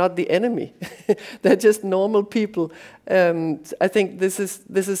 They are not the enemy. They're just normal people. I think this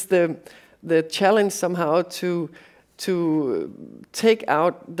is the challenge somehow to take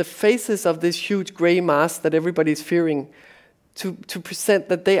out the faces of this huge gray mass that everybody's fearing, to present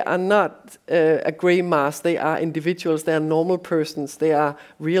that they are not a gray mass. They are individuals. They are normal persons. They are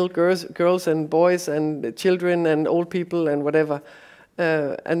real girls and boys and children and old people and whatever.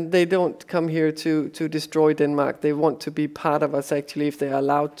 And they don't come here to destroy Denmark. They want to be part of us, actually, if they are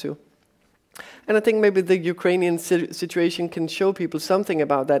allowed to. And I think maybe the Ukrainian situation can show people something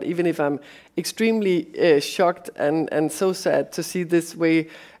about that, even if I'm extremely shocked and so sad to see this way,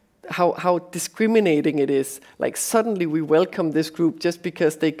 how discriminating it is. Like suddenly we welcome this group just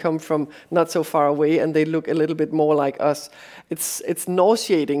because they come from not so far away and they look a little bit more like us. It's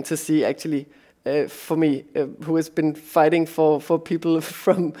nauseating to see, actually. For me, who has been fighting for people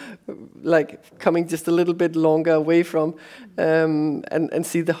from like coming just a little bit longer away from, and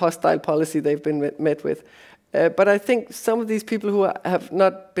see the hostile policy they've been met with. But I think some of these people who have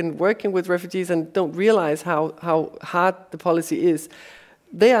not been working with refugees and don't realize how hard the policy is,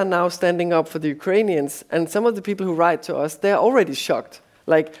 they are now standing up for the Ukrainians. And some of the people who write to us, they're already shocked.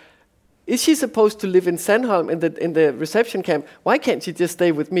 Like, is she supposed to live in Sandholm in the reception camp? Why can't she just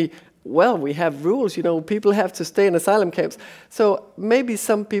stay with me? Well, we have rules, you know, people have to stay in asylum camps. So maybe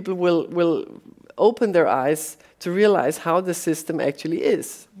some people will open their eyes to realize how the system actually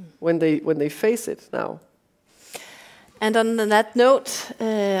is when they face it now. And on that note,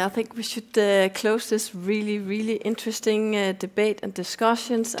 I think we should close this really, really interesting debate and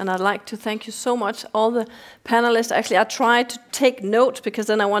discussions. And I'd like to thank you so much, all the panelists. Actually, I tried to take notes because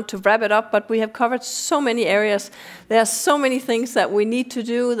then I want to wrap it up. But we have covered so many areas. There are so many things that we need to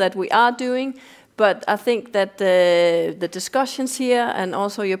do, that we are doing. But I think that the discussions here and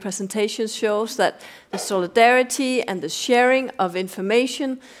also your presentation shows that the solidarity and the sharing of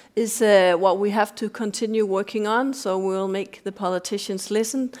information is what we have to continue working on. So we'll make the politicians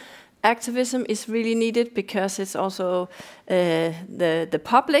listen. Activism is really needed because it's also the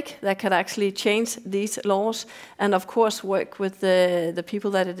public that can actually change these laws. And of course work with the people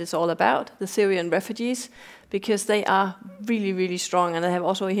that it is all about, the Syrian refugees, because they are really, really strong. And they have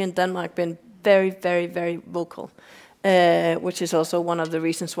also here in Denmark been very, very, very vocal, which is also one of the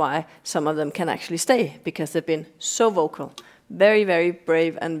reasons why some of them can actually stay, because they've been so vocal, very, very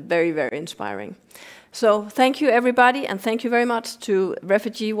brave and very, very inspiring. So thank you, everybody, and thank you very much to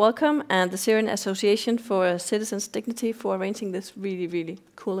Refugee Welcome and the Syrian Association for Citizens' Dignity for arranging this really, really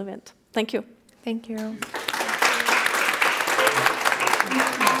cool event. Thank you. Thank you.